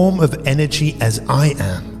form of energy as I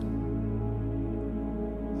am.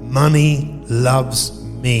 Money loves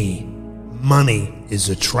me. Money is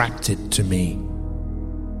attracted to me.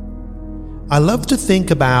 I love to think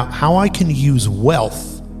about how I can use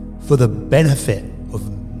wealth for the benefit of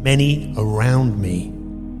many around me.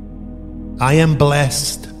 I am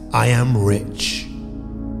blessed. I am rich.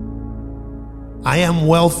 I am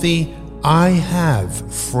wealthy. I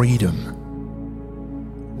have freedom.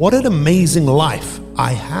 What an amazing life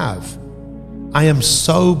I have. I am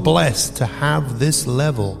so blessed to have this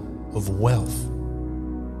level of wealth.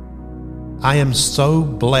 I am so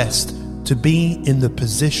blessed to be in the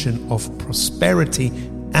position of prosperity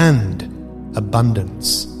and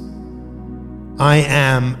abundance. I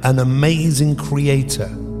am an amazing creator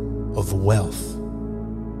of wealth.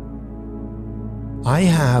 I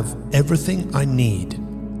have everything I need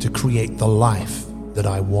to create the life that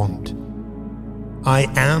I want. I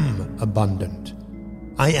am abundant.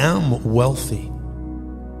 I am wealthy.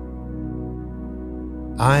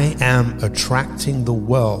 I am attracting the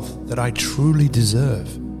wealth that I truly deserve.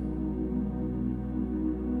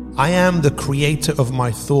 I am the creator of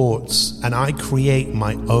my thoughts, and I create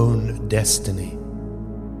my own destiny.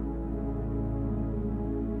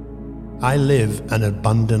 I live an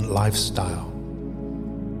abundant lifestyle,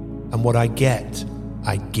 and what I get,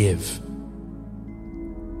 I give.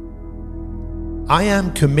 I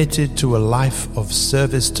am committed to a life of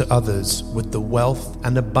service to others with the wealth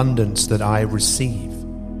and abundance that I receive.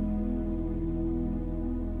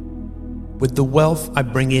 With the wealth I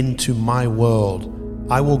bring into my world,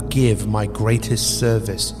 I will give my greatest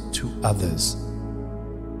service to others.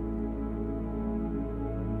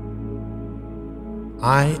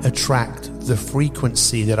 I attract the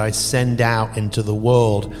frequency that I send out into the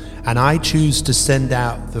world, and I choose to send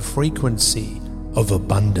out the frequency of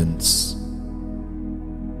abundance.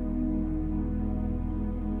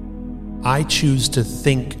 I choose to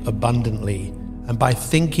think abundantly, and by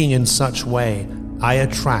thinking in such way, I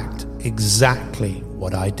attract exactly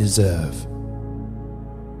what I deserve.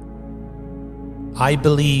 I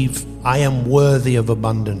believe I am worthy of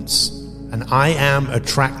abundance, and I am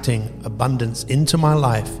attracting abundance into my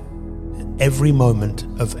life at every moment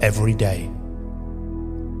of every day.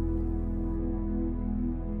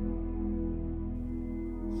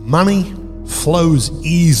 Money flows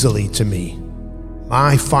easily to me.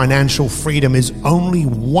 My financial freedom is only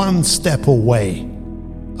one step away.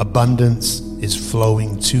 Abundance is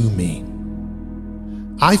flowing to me.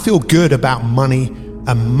 I feel good about money,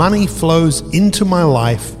 and money flows into my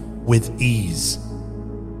life with ease.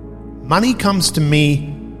 Money comes to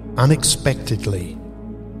me unexpectedly.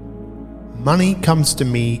 Money comes to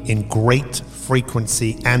me in great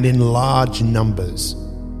frequency and in large numbers.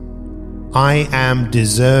 I am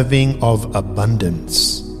deserving of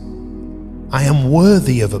abundance. I am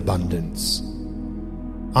worthy of abundance.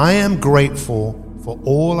 I am grateful for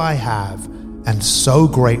all I have and so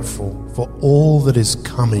grateful for all that is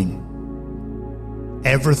coming.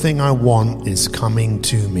 Everything I want is coming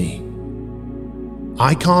to me.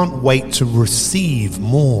 I can't wait to receive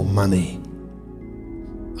more money.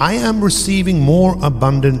 I am receiving more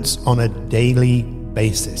abundance on a daily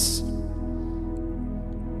basis.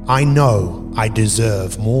 I know I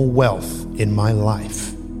deserve more wealth in my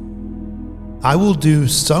life. I will do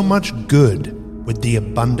so much good with the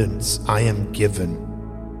abundance I am given.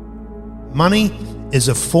 Money is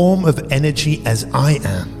a form of energy as I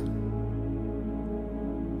am.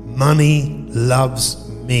 Money loves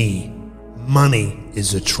me. Money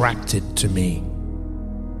is attracted to me.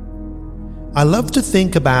 I love to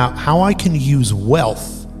think about how I can use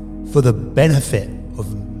wealth for the benefit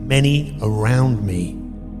of many around me.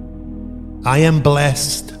 I am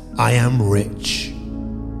blessed. I am rich.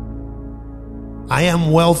 I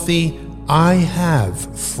am wealthy. I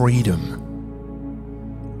have freedom.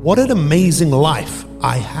 What an amazing life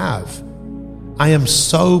I have. I am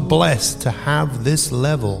so blessed to have this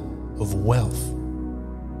level of wealth.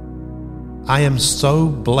 I am so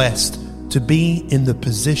blessed to be in the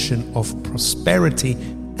position of prosperity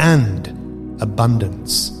and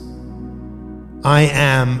abundance. I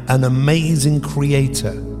am an amazing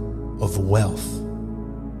creator of wealth.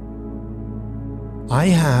 I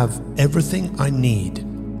have everything I need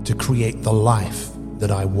to create the life that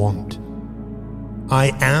I want.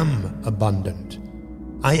 I am abundant.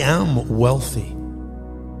 I am wealthy.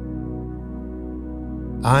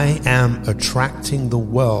 I am attracting the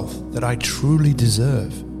wealth that I truly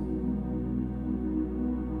deserve.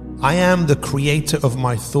 I am the creator of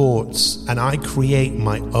my thoughts, and I create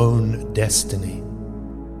my own destiny.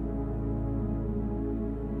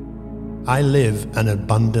 I live an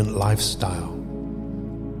abundant lifestyle,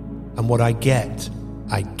 and what I get,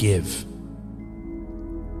 I give.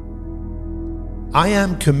 I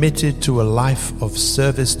am committed to a life of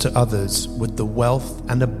service to others with the wealth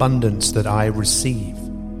and abundance that I receive.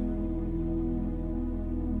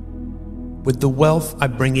 With the wealth I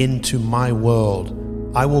bring into my world,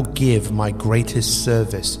 I will give my greatest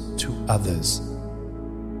service to others.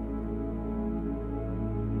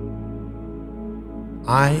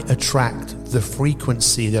 I attract the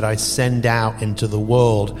frequency that I send out into the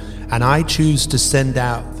world, and I choose to send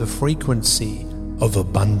out the frequency of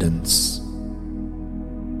abundance.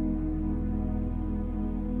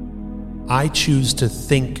 I choose to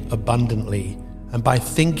think abundantly, and by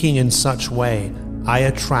thinking in such way, I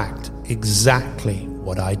attract exactly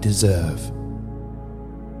what I deserve.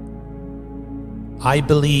 I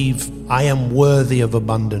believe I am worthy of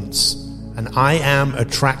abundance, and I am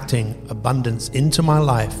attracting abundance into my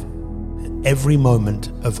life at every moment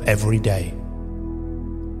of every day.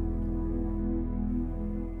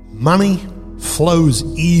 Money flows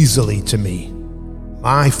easily to me.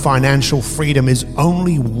 My financial freedom is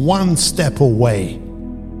only one step away.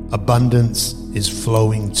 Abundance is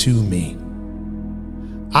flowing to me.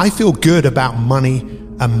 I feel good about money,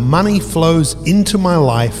 and money flows into my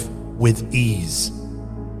life with ease.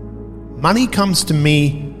 Money comes to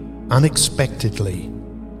me unexpectedly.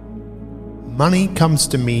 Money comes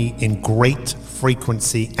to me in great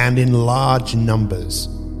frequency and in large numbers.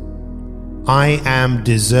 I am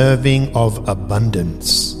deserving of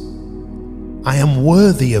abundance. I am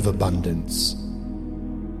worthy of abundance.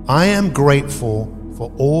 I am grateful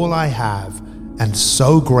for all I have and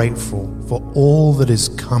so grateful for all that is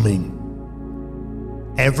coming.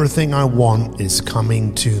 Everything I want is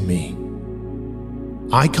coming to me.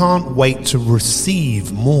 I can't wait to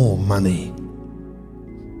receive more money.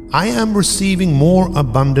 I am receiving more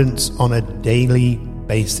abundance on a daily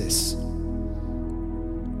basis.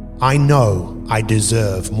 I know I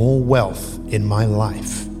deserve more wealth in my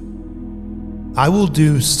life. I will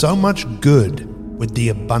do so much good with the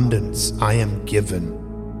abundance I am given.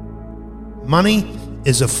 Money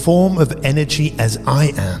is a form of energy as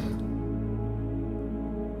I am.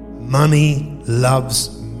 Money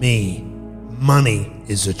loves me. Money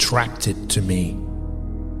is attracted to me.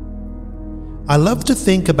 I love to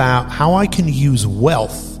think about how I can use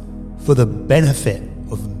wealth for the benefit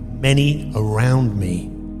of many around me.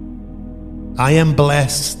 I am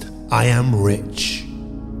blessed. I am rich.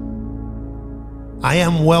 I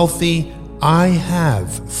am wealthy. I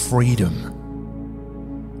have freedom.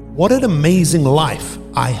 What an amazing life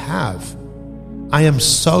I have. I am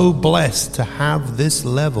so blessed to have this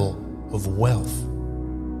level of wealth.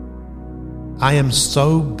 I am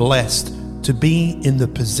so blessed to be in the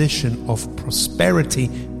position of prosperity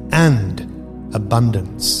and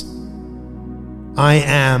abundance. I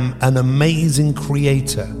am an amazing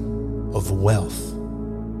creator of wealth.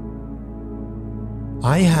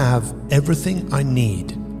 I have everything I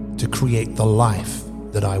need to create the life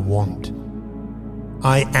that I want.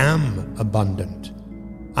 I am abundant.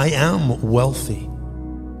 I am wealthy.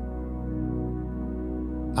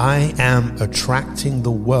 I am attracting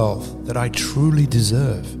the wealth that I truly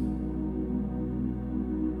deserve.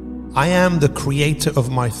 I am the creator of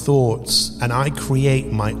my thoughts, and I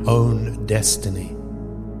create my own destiny.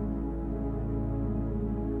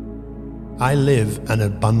 I live an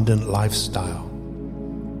abundant lifestyle,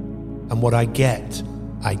 and what I get,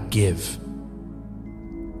 I give.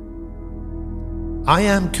 I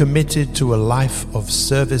am committed to a life of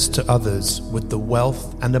service to others with the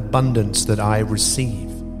wealth and abundance that I receive.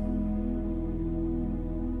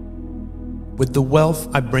 With the wealth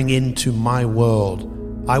I bring into my world,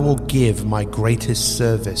 I will give my greatest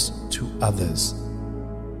service to others.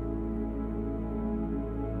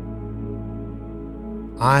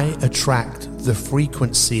 I attract the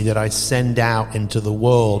frequency that I send out into the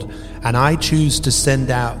world, and I choose to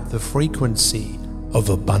send out the frequency of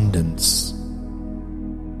abundance.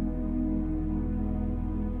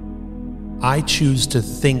 I choose to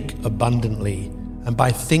think abundantly, and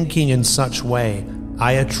by thinking in such way,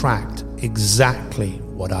 I attract exactly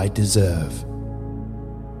what I deserve.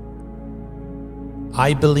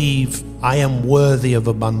 I believe I am worthy of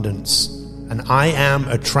abundance, and I am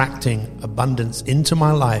attracting abundance into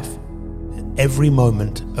my life at every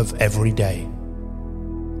moment of every day.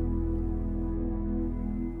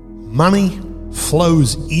 Money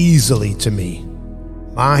flows easily to me.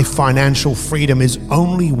 My financial freedom is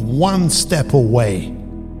only one step away.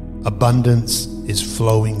 Abundance is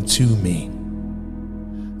flowing to me.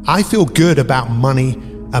 I feel good about money,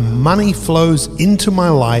 and money flows into my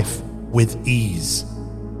life with ease.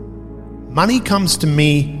 Money comes to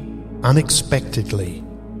me unexpectedly.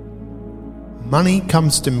 Money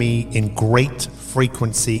comes to me in great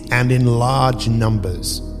frequency and in large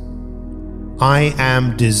numbers. I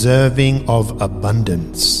am deserving of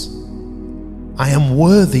abundance. I am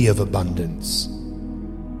worthy of abundance.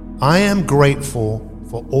 I am grateful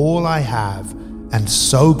for all I have and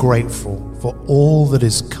so grateful for all that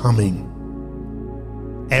is coming.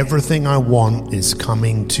 Everything I want is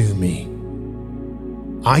coming to me.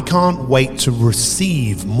 I can't wait to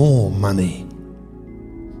receive more money.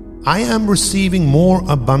 I am receiving more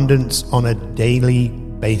abundance on a daily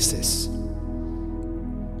basis.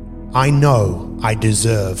 I know I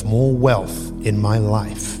deserve more wealth in my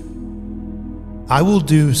life. I will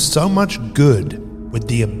do so much good with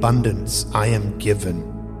the abundance I am given.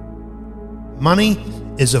 Money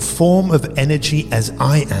is a form of energy as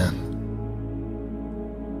I am.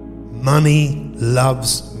 Money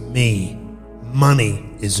loves me. Money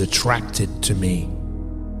is attracted to me.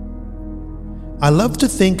 I love to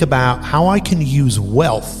think about how I can use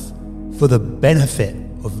wealth for the benefit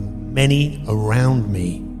of many around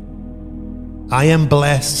me. I am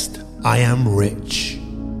blessed. I am rich.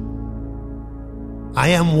 I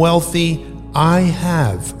am wealthy. I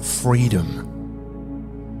have freedom.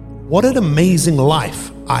 What an amazing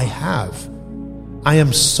life I have. I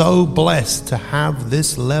am so blessed to have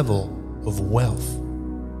this level of wealth.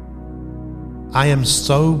 I am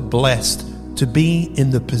so blessed to be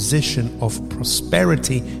in the position of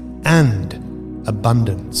prosperity and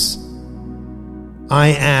abundance. I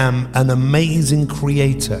am an amazing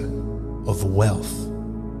creator of wealth.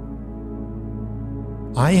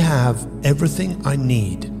 I have everything I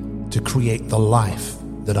need to create the life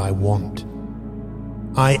that I want.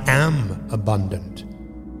 I am abundant.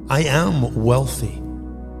 I am wealthy.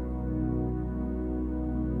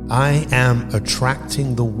 I am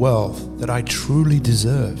attracting the wealth that I truly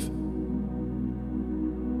deserve.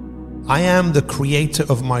 I am the creator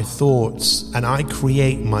of my thoughts, and I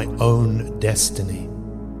create my own destiny.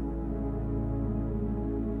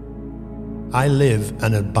 I live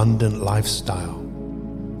an abundant lifestyle,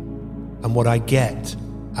 and what I get,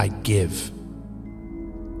 I give.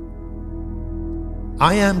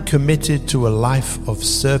 I am committed to a life of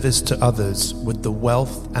service to others with the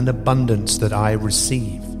wealth and abundance that I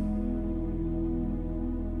receive.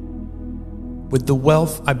 With the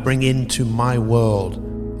wealth I bring into my world,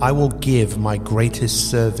 I will give my greatest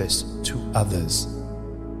service to others.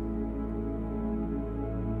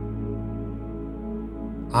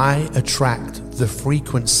 I attract the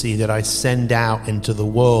frequency that I send out into the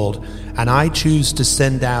world, and I choose to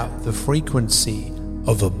send out the frequency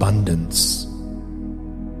of abundance.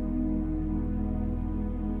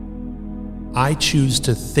 I choose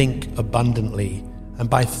to think abundantly, and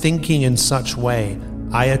by thinking in such way,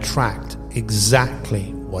 I attract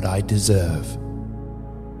exactly what I deserve.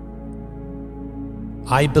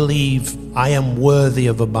 I believe I am worthy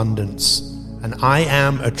of abundance, and I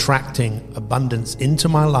am attracting abundance into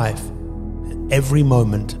my life at every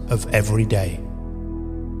moment of every day.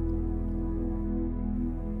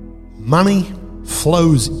 Money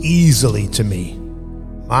flows easily to me.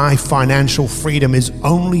 My financial freedom is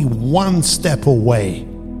only one step away.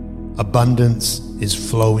 Abundance is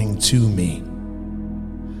flowing to me.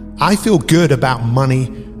 I feel good about money,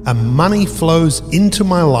 and money flows into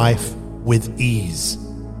my life with ease.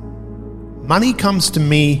 Money comes to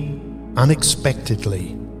me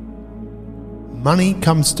unexpectedly. Money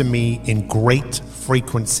comes to me in great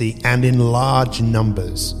frequency and in large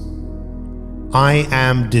numbers. I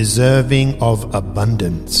am deserving of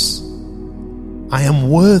abundance. I am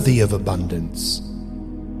worthy of abundance.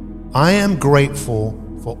 I am grateful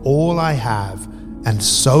for all I have and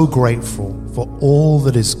so grateful for all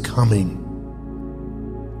that is coming.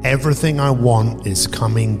 Everything I want is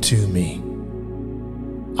coming to me.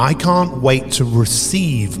 I can't wait to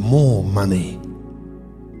receive more money.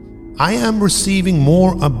 I am receiving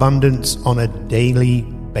more abundance on a daily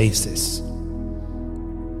basis.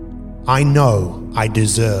 I know I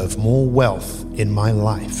deserve more wealth in my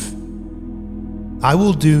life. I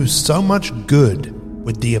will do so much good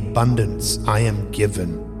with the abundance I am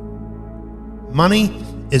given. Money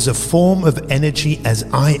is a form of energy as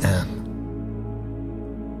I am.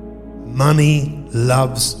 Money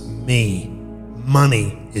loves me.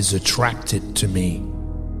 Money is attracted to me.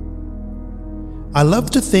 I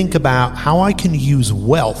love to think about how I can use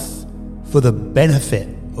wealth for the benefit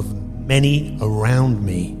of many around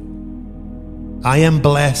me. I am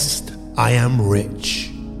blessed. I am rich.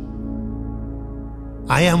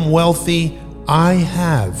 I am wealthy. I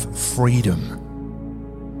have freedom.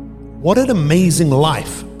 What an amazing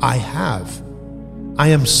life I have. I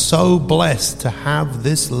am so blessed to have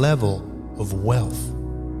this level of wealth.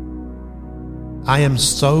 I am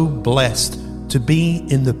so blessed to be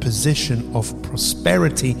in the position of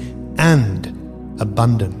prosperity and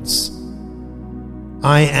abundance.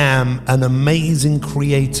 I am an amazing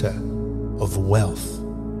creator of wealth.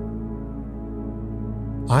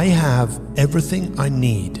 I have everything I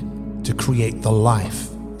need to create the life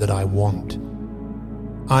that I want.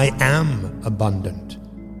 I am abundant.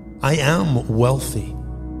 I am wealthy.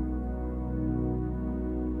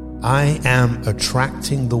 I am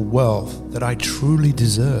attracting the wealth that I truly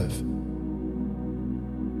deserve.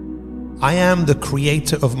 I am the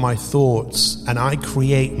creator of my thoughts, and I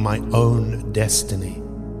create my own destiny.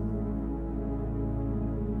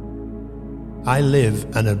 I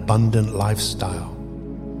live an abundant lifestyle,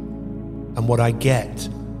 and what I get,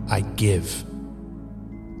 I give.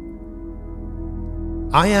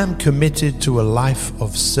 I am committed to a life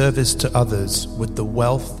of service to others with the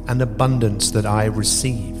wealth and abundance that I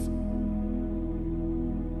receive.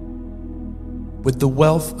 With the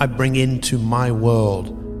wealth I bring into my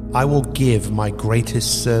world, I will give my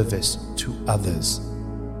greatest service to others.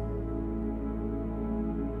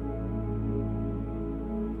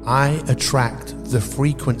 I attract the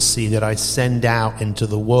frequency that I send out into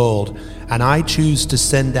the world, and I choose to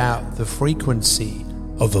send out the frequency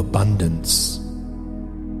of abundance.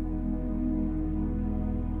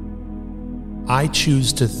 I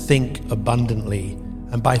choose to think abundantly,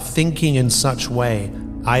 and by thinking in such way,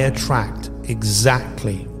 I attract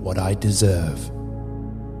exactly what I deserve.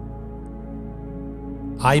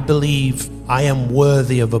 I believe I am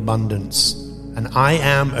worthy of abundance, and I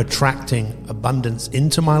am attracting abundance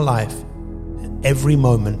into my life at every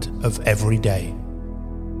moment of every day.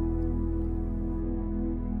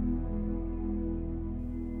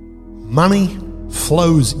 Money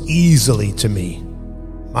flows easily to me.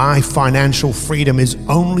 My financial freedom is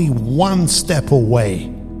only one step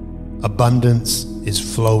away. Abundance is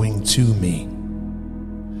flowing to me.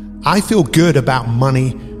 I feel good about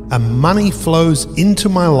money, and money flows into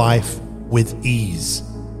my life with ease.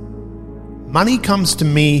 Money comes to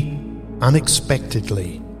me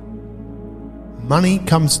unexpectedly. Money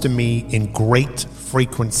comes to me in great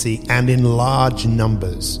frequency and in large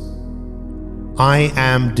numbers. I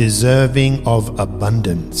am deserving of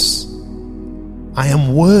abundance. I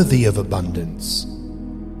am worthy of abundance.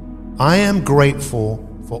 I am grateful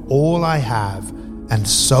for all I have and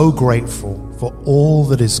so grateful for all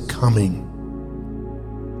that is coming.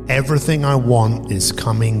 Everything I want is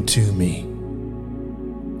coming to me.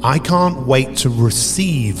 I can't wait to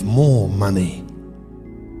receive more money.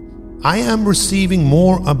 I am receiving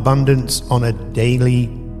more abundance on a daily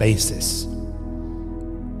basis.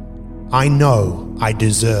 I know I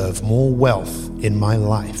deserve more wealth in my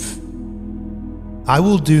life. I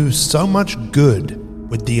will do so much good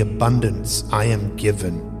with the abundance I am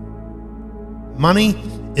given. Money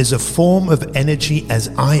is a form of energy as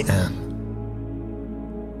I am.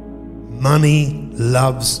 Money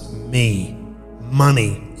loves me.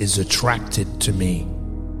 Money is attracted to me.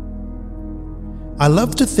 I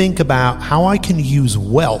love to think about how I can use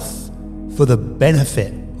wealth for the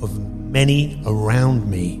benefit of many around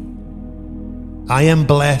me. I am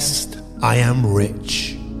blessed. I am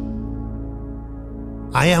rich.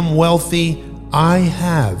 I am wealthy. I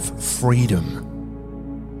have freedom.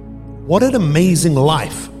 What an amazing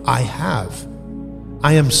life I have.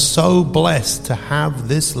 I am so blessed to have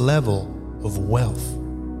this level of wealth.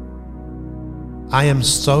 I am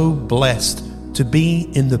so blessed to be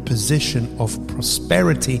in the position of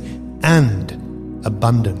prosperity and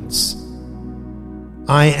abundance.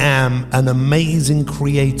 I am an amazing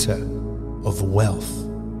creator of wealth.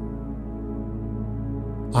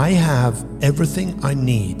 I have everything I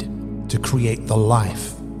need to create the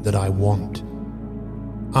life that I want.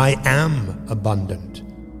 I am abundant.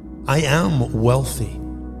 I am wealthy.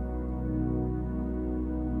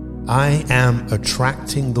 I am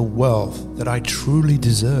attracting the wealth that I truly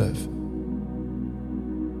deserve.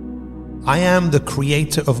 I am the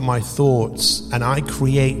creator of my thoughts, and I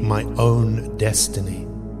create my own destiny.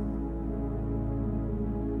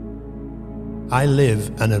 I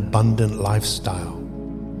live an abundant lifestyle,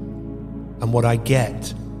 and what I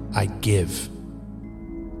get, I give.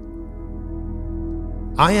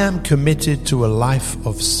 I am committed to a life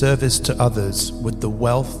of service to others with the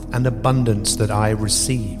wealth and abundance that I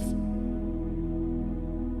receive.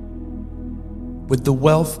 With the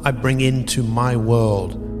wealth I bring into my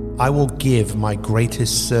world, I will give my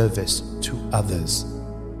greatest service to others.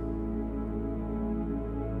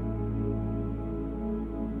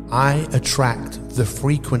 I attract the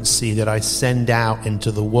frequency that I send out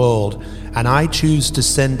into the world, and I choose to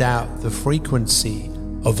send out the frequency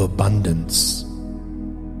of abundance.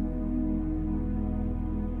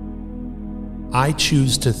 I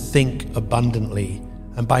choose to think abundantly,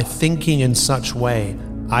 and by thinking in such way,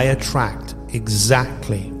 I attract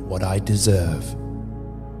exactly what I deserve.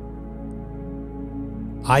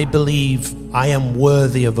 I believe I am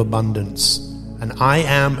worthy of abundance, and I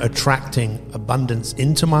am attracting abundance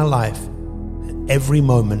into my life at every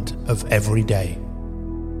moment of every day.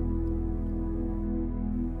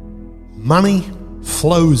 Money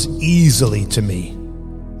flows easily to me.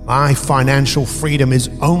 My financial freedom is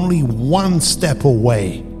only one step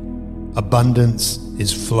away. Abundance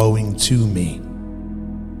is flowing to me.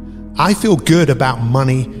 I feel good about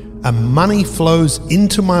money, and money flows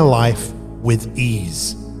into my life with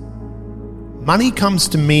ease. Money comes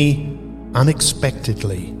to me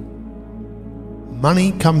unexpectedly.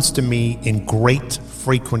 Money comes to me in great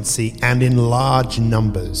frequency and in large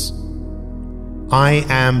numbers. I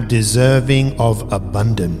am deserving of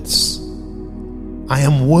abundance. I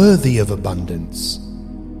am worthy of abundance.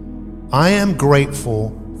 I am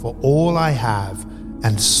grateful for all I have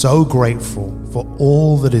and so grateful for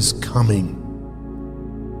all that is coming.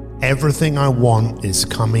 Everything I want is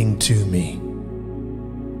coming to me.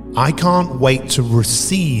 I can't wait to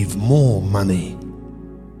receive more money.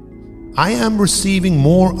 I am receiving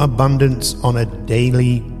more abundance on a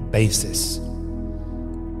daily basis.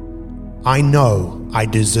 I know I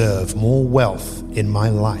deserve more wealth in my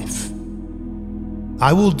life.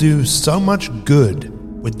 I will do so much good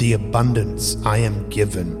with the abundance I am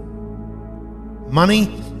given.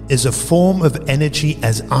 Money is a form of energy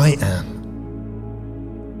as I am.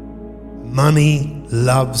 Money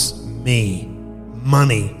loves me.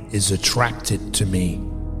 Money is attracted to me.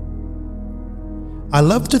 I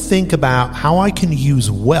love to think about how I can use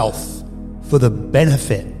wealth for the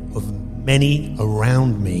benefit of many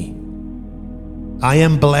around me. I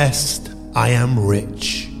am blessed. I am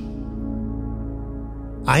rich.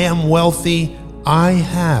 I am wealthy. I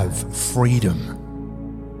have freedom.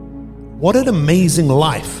 What an amazing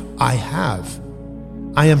life I have.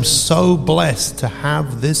 I am so blessed to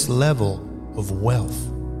have this level of wealth.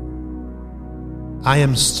 I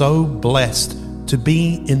am so blessed to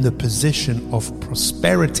be in the position of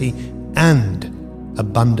prosperity and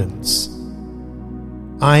abundance.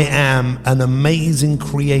 I am an amazing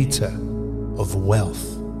creator of wealth.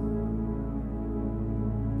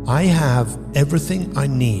 I have everything I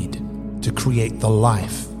need to create the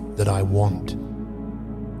life that I want.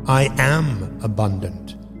 I am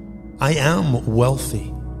abundant. I am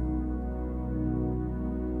wealthy.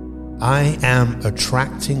 I am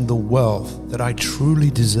attracting the wealth that I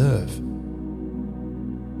truly deserve.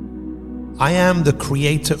 I am the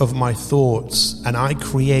creator of my thoughts, and I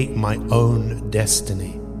create my own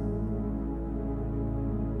destiny.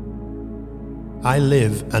 I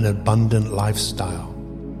live an abundant lifestyle,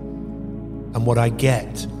 and what I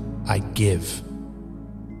get, I give.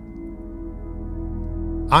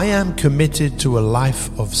 I am committed to a life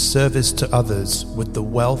of service to others with the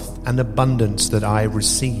wealth and abundance that I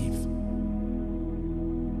receive.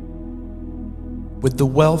 With the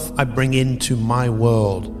wealth I bring into my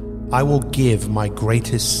world, I will give my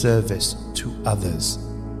greatest service to others.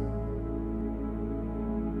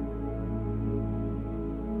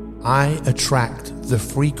 I attract the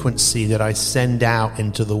frequency that I send out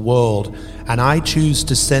into the world, and I choose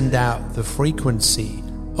to send out the frequency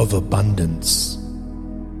of abundance.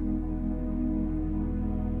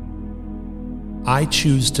 I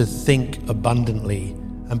choose to think abundantly,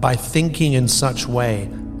 and by thinking in such way,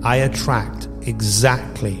 I attract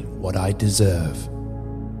exactly what I deserve.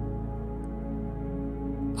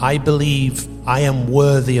 I believe I am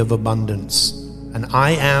worthy of abundance, and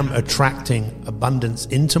I am attracting abundance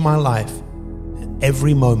into my life at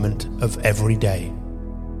every moment of every day.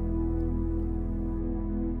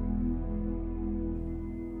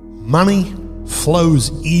 Money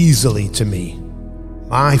flows easily to me.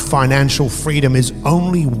 My financial freedom is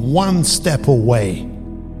only one step away.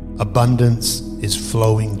 Abundance is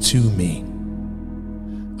flowing to me.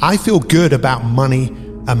 I feel good about money,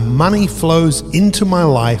 and money flows into my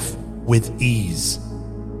life with ease.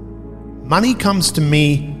 Money comes to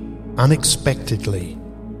me unexpectedly.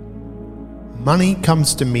 Money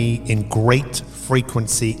comes to me in great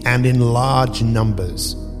frequency and in large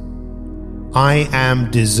numbers. I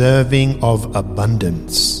am deserving of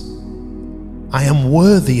abundance. I am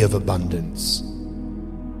worthy of abundance.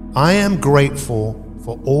 I am grateful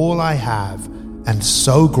for all I have and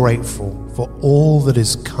so grateful for all that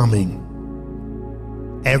is coming.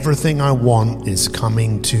 Everything I want is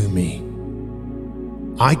coming to me.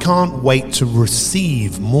 I can't wait to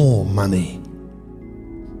receive more money.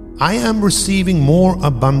 I am receiving more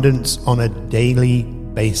abundance on a daily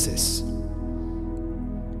basis.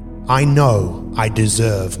 I know I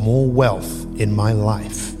deserve more wealth in my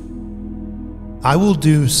life. I will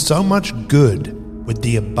do so much good with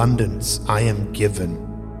the abundance I am given.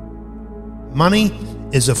 Money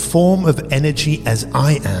is a form of energy as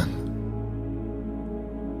I am.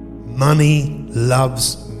 Money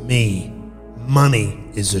loves me. Money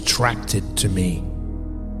is attracted to me.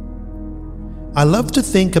 I love to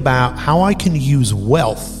think about how I can use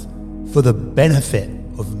wealth for the benefit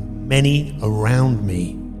of many around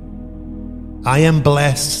me. I am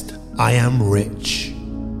blessed. I am rich.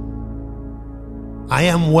 I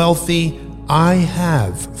am wealthy. I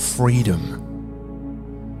have freedom.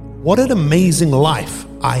 What an amazing life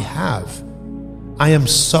I have. I am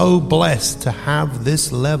so blessed to have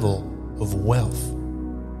this level of wealth.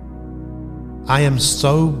 I am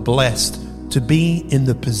so blessed to be in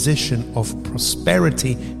the position of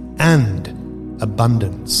prosperity and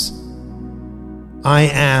abundance. I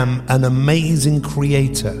am an amazing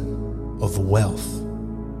creator of wealth.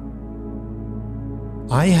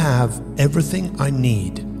 I have everything I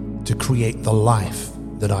need to create the life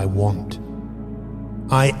that I want.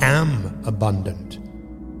 I am abundant.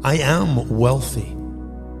 I am wealthy.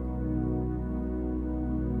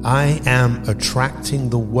 I am attracting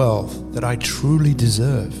the wealth that I truly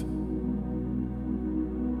deserve.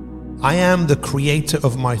 I am the creator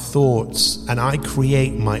of my thoughts, and I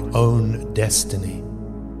create my own destiny.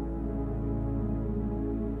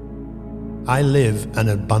 I live an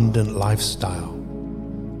abundant lifestyle,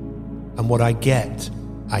 and what I get,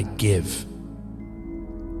 I give.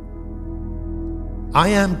 I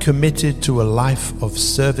am committed to a life of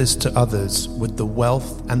service to others with the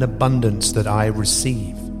wealth and abundance that I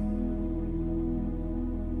receive.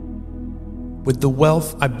 With the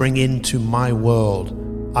wealth I bring into my world,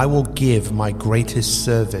 I will give my greatest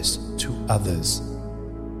service to others.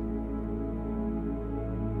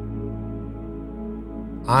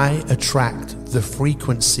 I attract the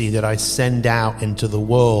frequency that I send out into the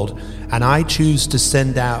world, and I choose to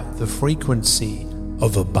send out the frequency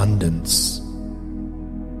of abundance.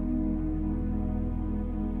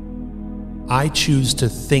 I choose to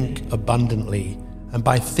think abundantly, and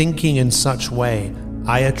by thinking in such way,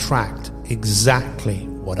 I attract exactly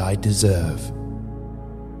what I deserve.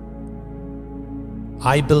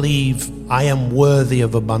 I believe I am worthy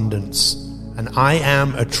of abundance, and I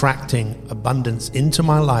am attracting abundance into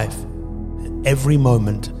my life at every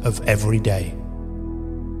moment of every day.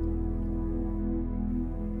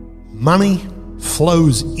 Money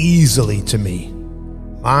flows easily to me.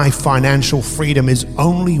 My financial freedom is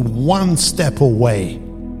only one step away.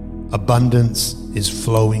 Abundance is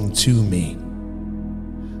flowing to me.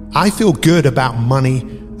 I feel good about money,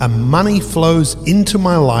 and money flows into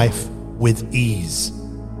my life with ease.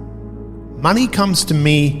 Money comes to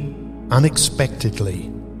me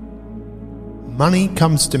unexpectedly. Money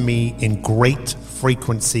comes to me in great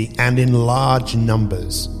frequency and in large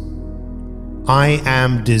numbers. I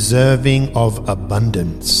am deserving of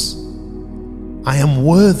abundance. I am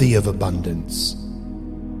worthy of abundance.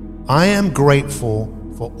 I am grateful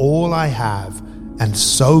for all I have, and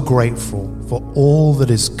so grateful for all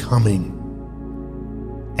that is coming.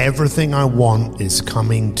 Everything I want is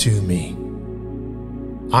coming to me.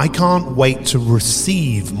 I can't wait to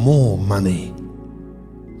receive more money.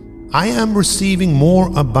 I am receiving more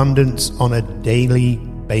abundance on a daily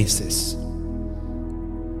basis.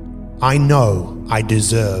 I know I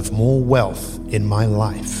deserve more wealth in my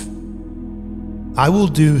life. I will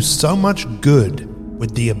do so much good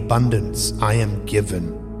with the abundance I am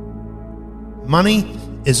given. Money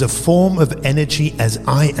is a form of energy as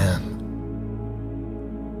I am.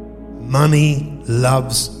 Money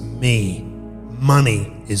loves me.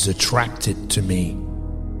 Money is attracted to me.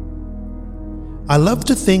 I love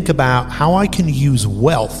to think about how I can use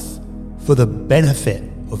wealth for the benefit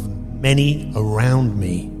of many around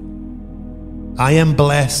me. I am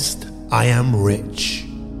blessed. I am rich.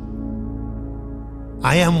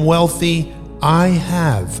 I am wealthy. I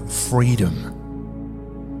have freedom.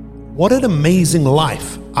 What an amazing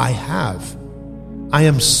life I have. I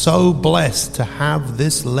am so blessed to have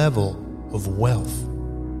this level of wealth.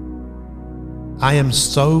 I am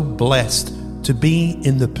so blessed to be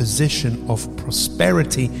in the position of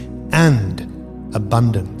prosperity and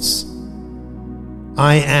abundance.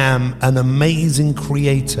 I am an amazing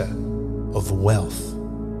creator of wealth.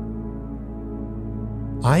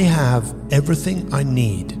 I have everything I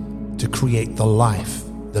need to create the life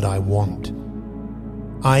that I want.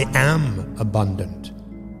 I am abundant.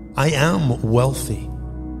 I am wealthy.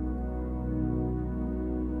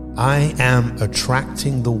 I am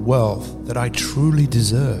attracting the wealth that I truly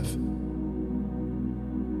deserve.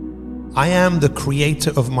 I am the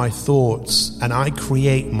creator of my thoughts, and I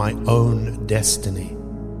create my own destiny.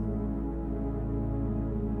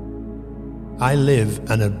 I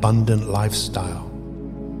live an abundant lifestyle,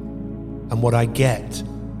 and what I get,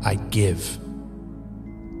 I give.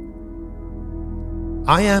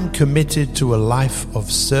 I am committed to a life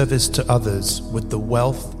of service to others with the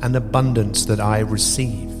wealth and abundance that I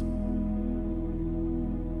receive.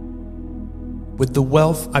 With the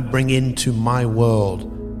wealth I bring into my world,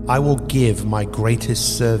 I will give my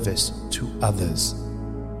greatest service to others.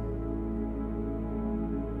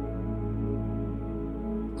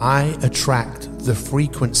 I attract the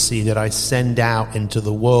frequency that I send out into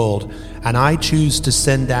the world, and I choose to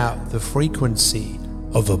send out the frequency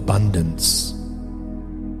of abundance.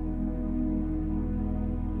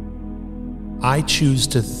 I choose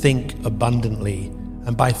to think abundantly,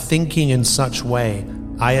 and by thinking in such way,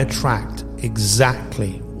 I attract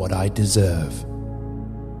exactly what I deserve.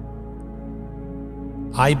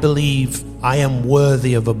 I believe I am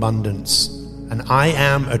worthy of abundance, and I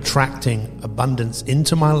am attracting abundance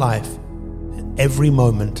into my life at every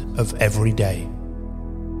moment of every day.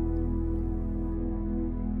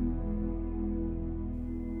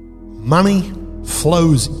 Money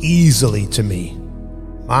flows easily to me.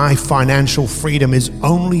 My financial freedom is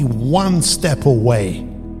only one step away.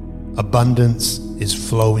 Abundance is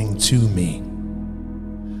flowing to me.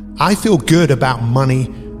 I feel good about money,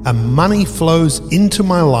 and money flows into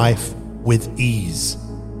my life with ease.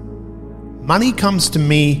 Money comes to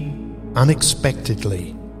me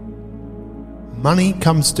unexpectedly. Money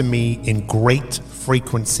comes to me in great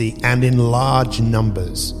frequency and in large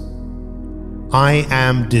numbers. I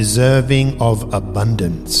am deserving of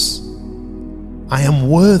abundance. I am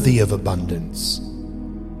worthy of abundance.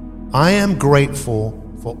 I am grateful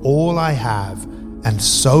for all I have, and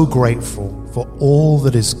so grateful for all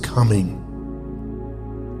that is coming.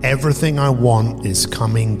 Everything I want is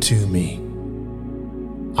coming to me.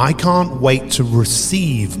 I can't wait to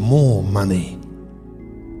receive more money.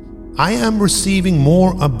 I am receiving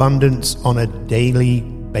more abundance on a daily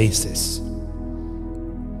basis.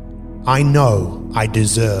 I know I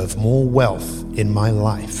deserve more wealth in my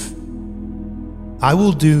life. I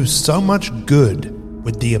will do so much good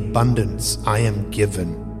with the abundance I am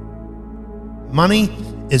given. Money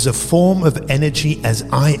is a form of energy as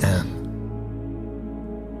I am.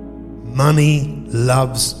 Money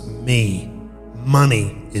loves me.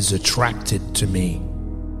 Money is attracted to me.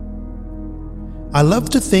 I love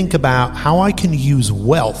to think about how I can use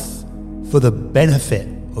wealth for the benefit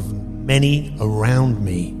of many around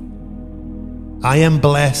me. I am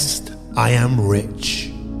blessed. I am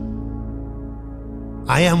rich.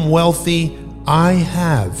 I am wealthy. I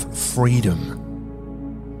have freedom.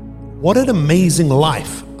 What an amazing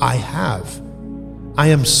life I have. I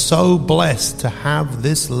am so blessed to have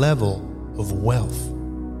this level of wealth.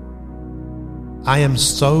 I am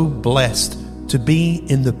so blessed to be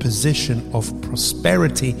in the position of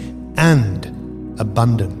prosperity and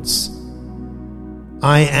abundance.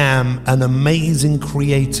 I am an amazing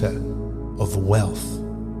creator of wealth.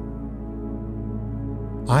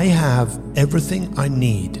 I have everything I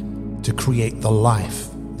need to create the life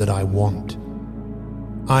that I want.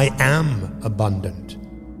 I am abundant.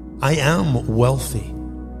 I am wealthy.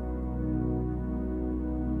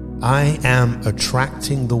 I am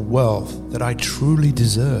attracting the wealth that I truly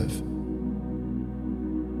deserve.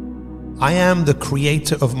 I am the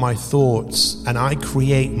creator of my thoughts, and I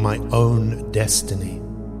create my own destiny.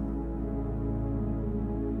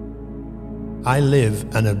 I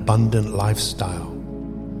live an abundant lifestyle,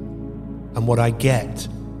 and what I get,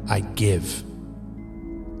 I give.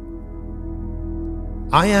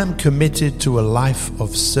 I am committed to a life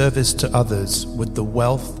of service to others with the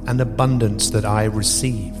wealth and abundance that I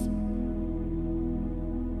receive.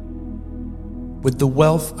 With the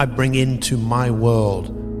wealth I bring into my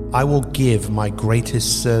world, I will give my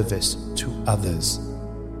greatest service to others.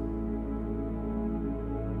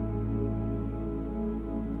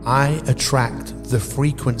 I attract the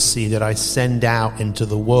frequency that I send out into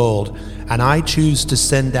the world, and I choose to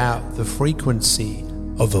send out the frequency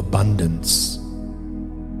of abundance.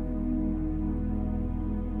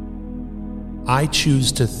 I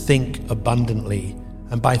choose to think abundantly,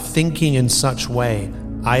 and by thinking in such way,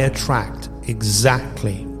 I attract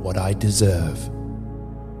exactly what I deserve.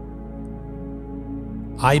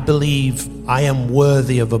 I believe I am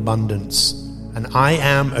worthy of abundance, and I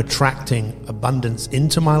am attracting abundance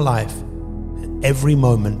into my life at every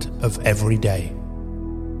moment of every day.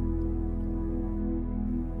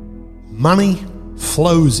 Money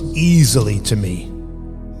flows easily to me.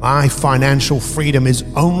 My financial freedom is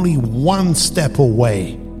only one step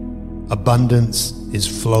away. Abundance is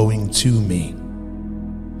flowing to me.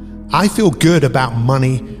 I feel good about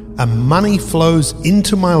money, and money flows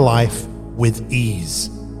into my life with ease.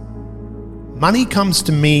 Money comes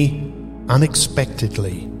to me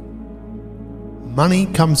unexpectedly. Money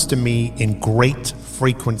comes to me in great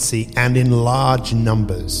frequency and in large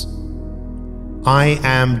numbers. I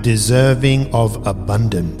am deserving of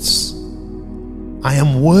abundance. I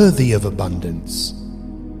am worthy of abundance.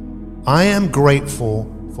 I am grateful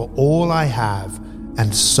for all I have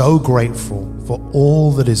and so grateful for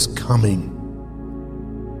all that is coming.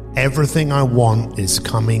 Everything I want is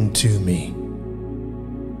coming to me.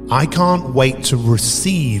 I can't wait to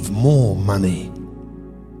receive more money.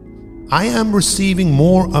 I am receiving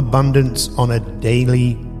more abundance on a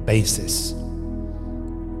daily basis.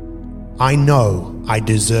 I know I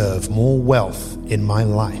deserve more wealth in my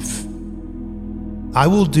life. I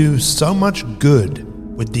will do so much good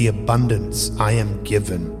with the abundance I am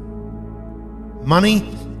given. Money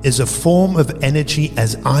is a form of energy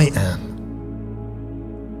as I am.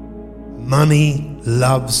 Money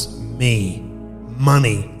loves me.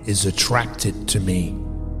 Money is attracted to me.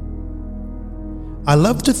 I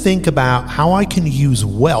love to think about how I can use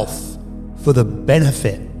wealth for the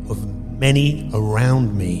benefit of many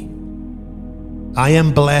around me. I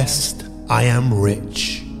am blessed. I am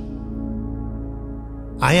rich.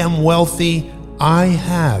 I am wealthy. I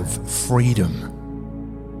have freedom.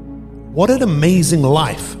 What an amazing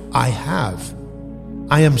life I have.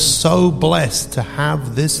 I am so blessed to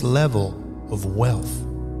have this level of wealth.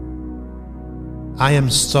 I am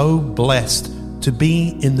so blessed to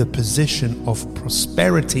be in the position of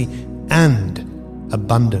prosperity and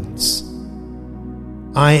abundance.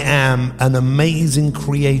 I am an amazing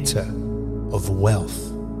creator of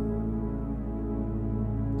wealth.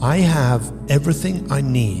 I have everything I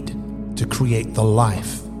need to create the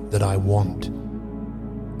life that I want.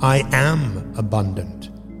 I am abundant.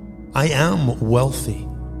 I am wealthy.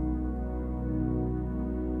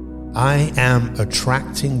 I am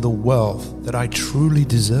attracting the wealth that I truly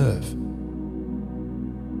deserve.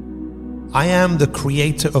 I am the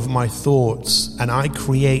creator of my thoughts, and I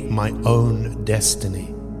create my own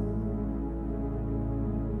destiny.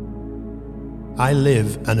 I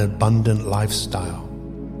live an abundant lifestyle,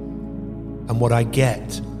 and what I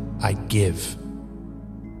get, I give.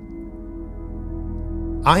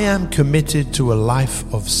 I am committed to a life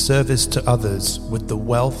of service to others with the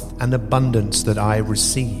wealth and abundance that I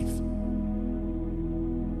receive.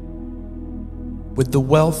 With the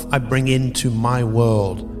wealth I bring into my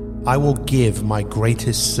world, I will give my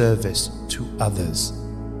greatest service to others.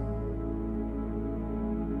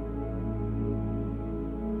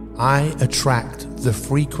 I attract the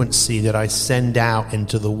frequency that I send out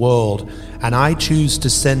into the world, and I choose to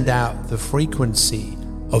send out the frequency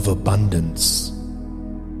of abundance.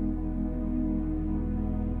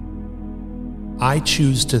 I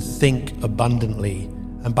choose to think abundantly,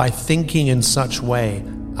 and by thinking in such way,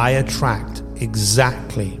 I attract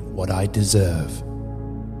exactly what I deserve.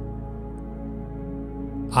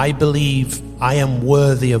 I believe I am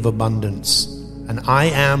worthy of abundance, and I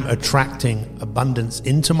am attracting abundance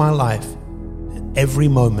into my life at every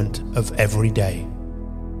moment of every day.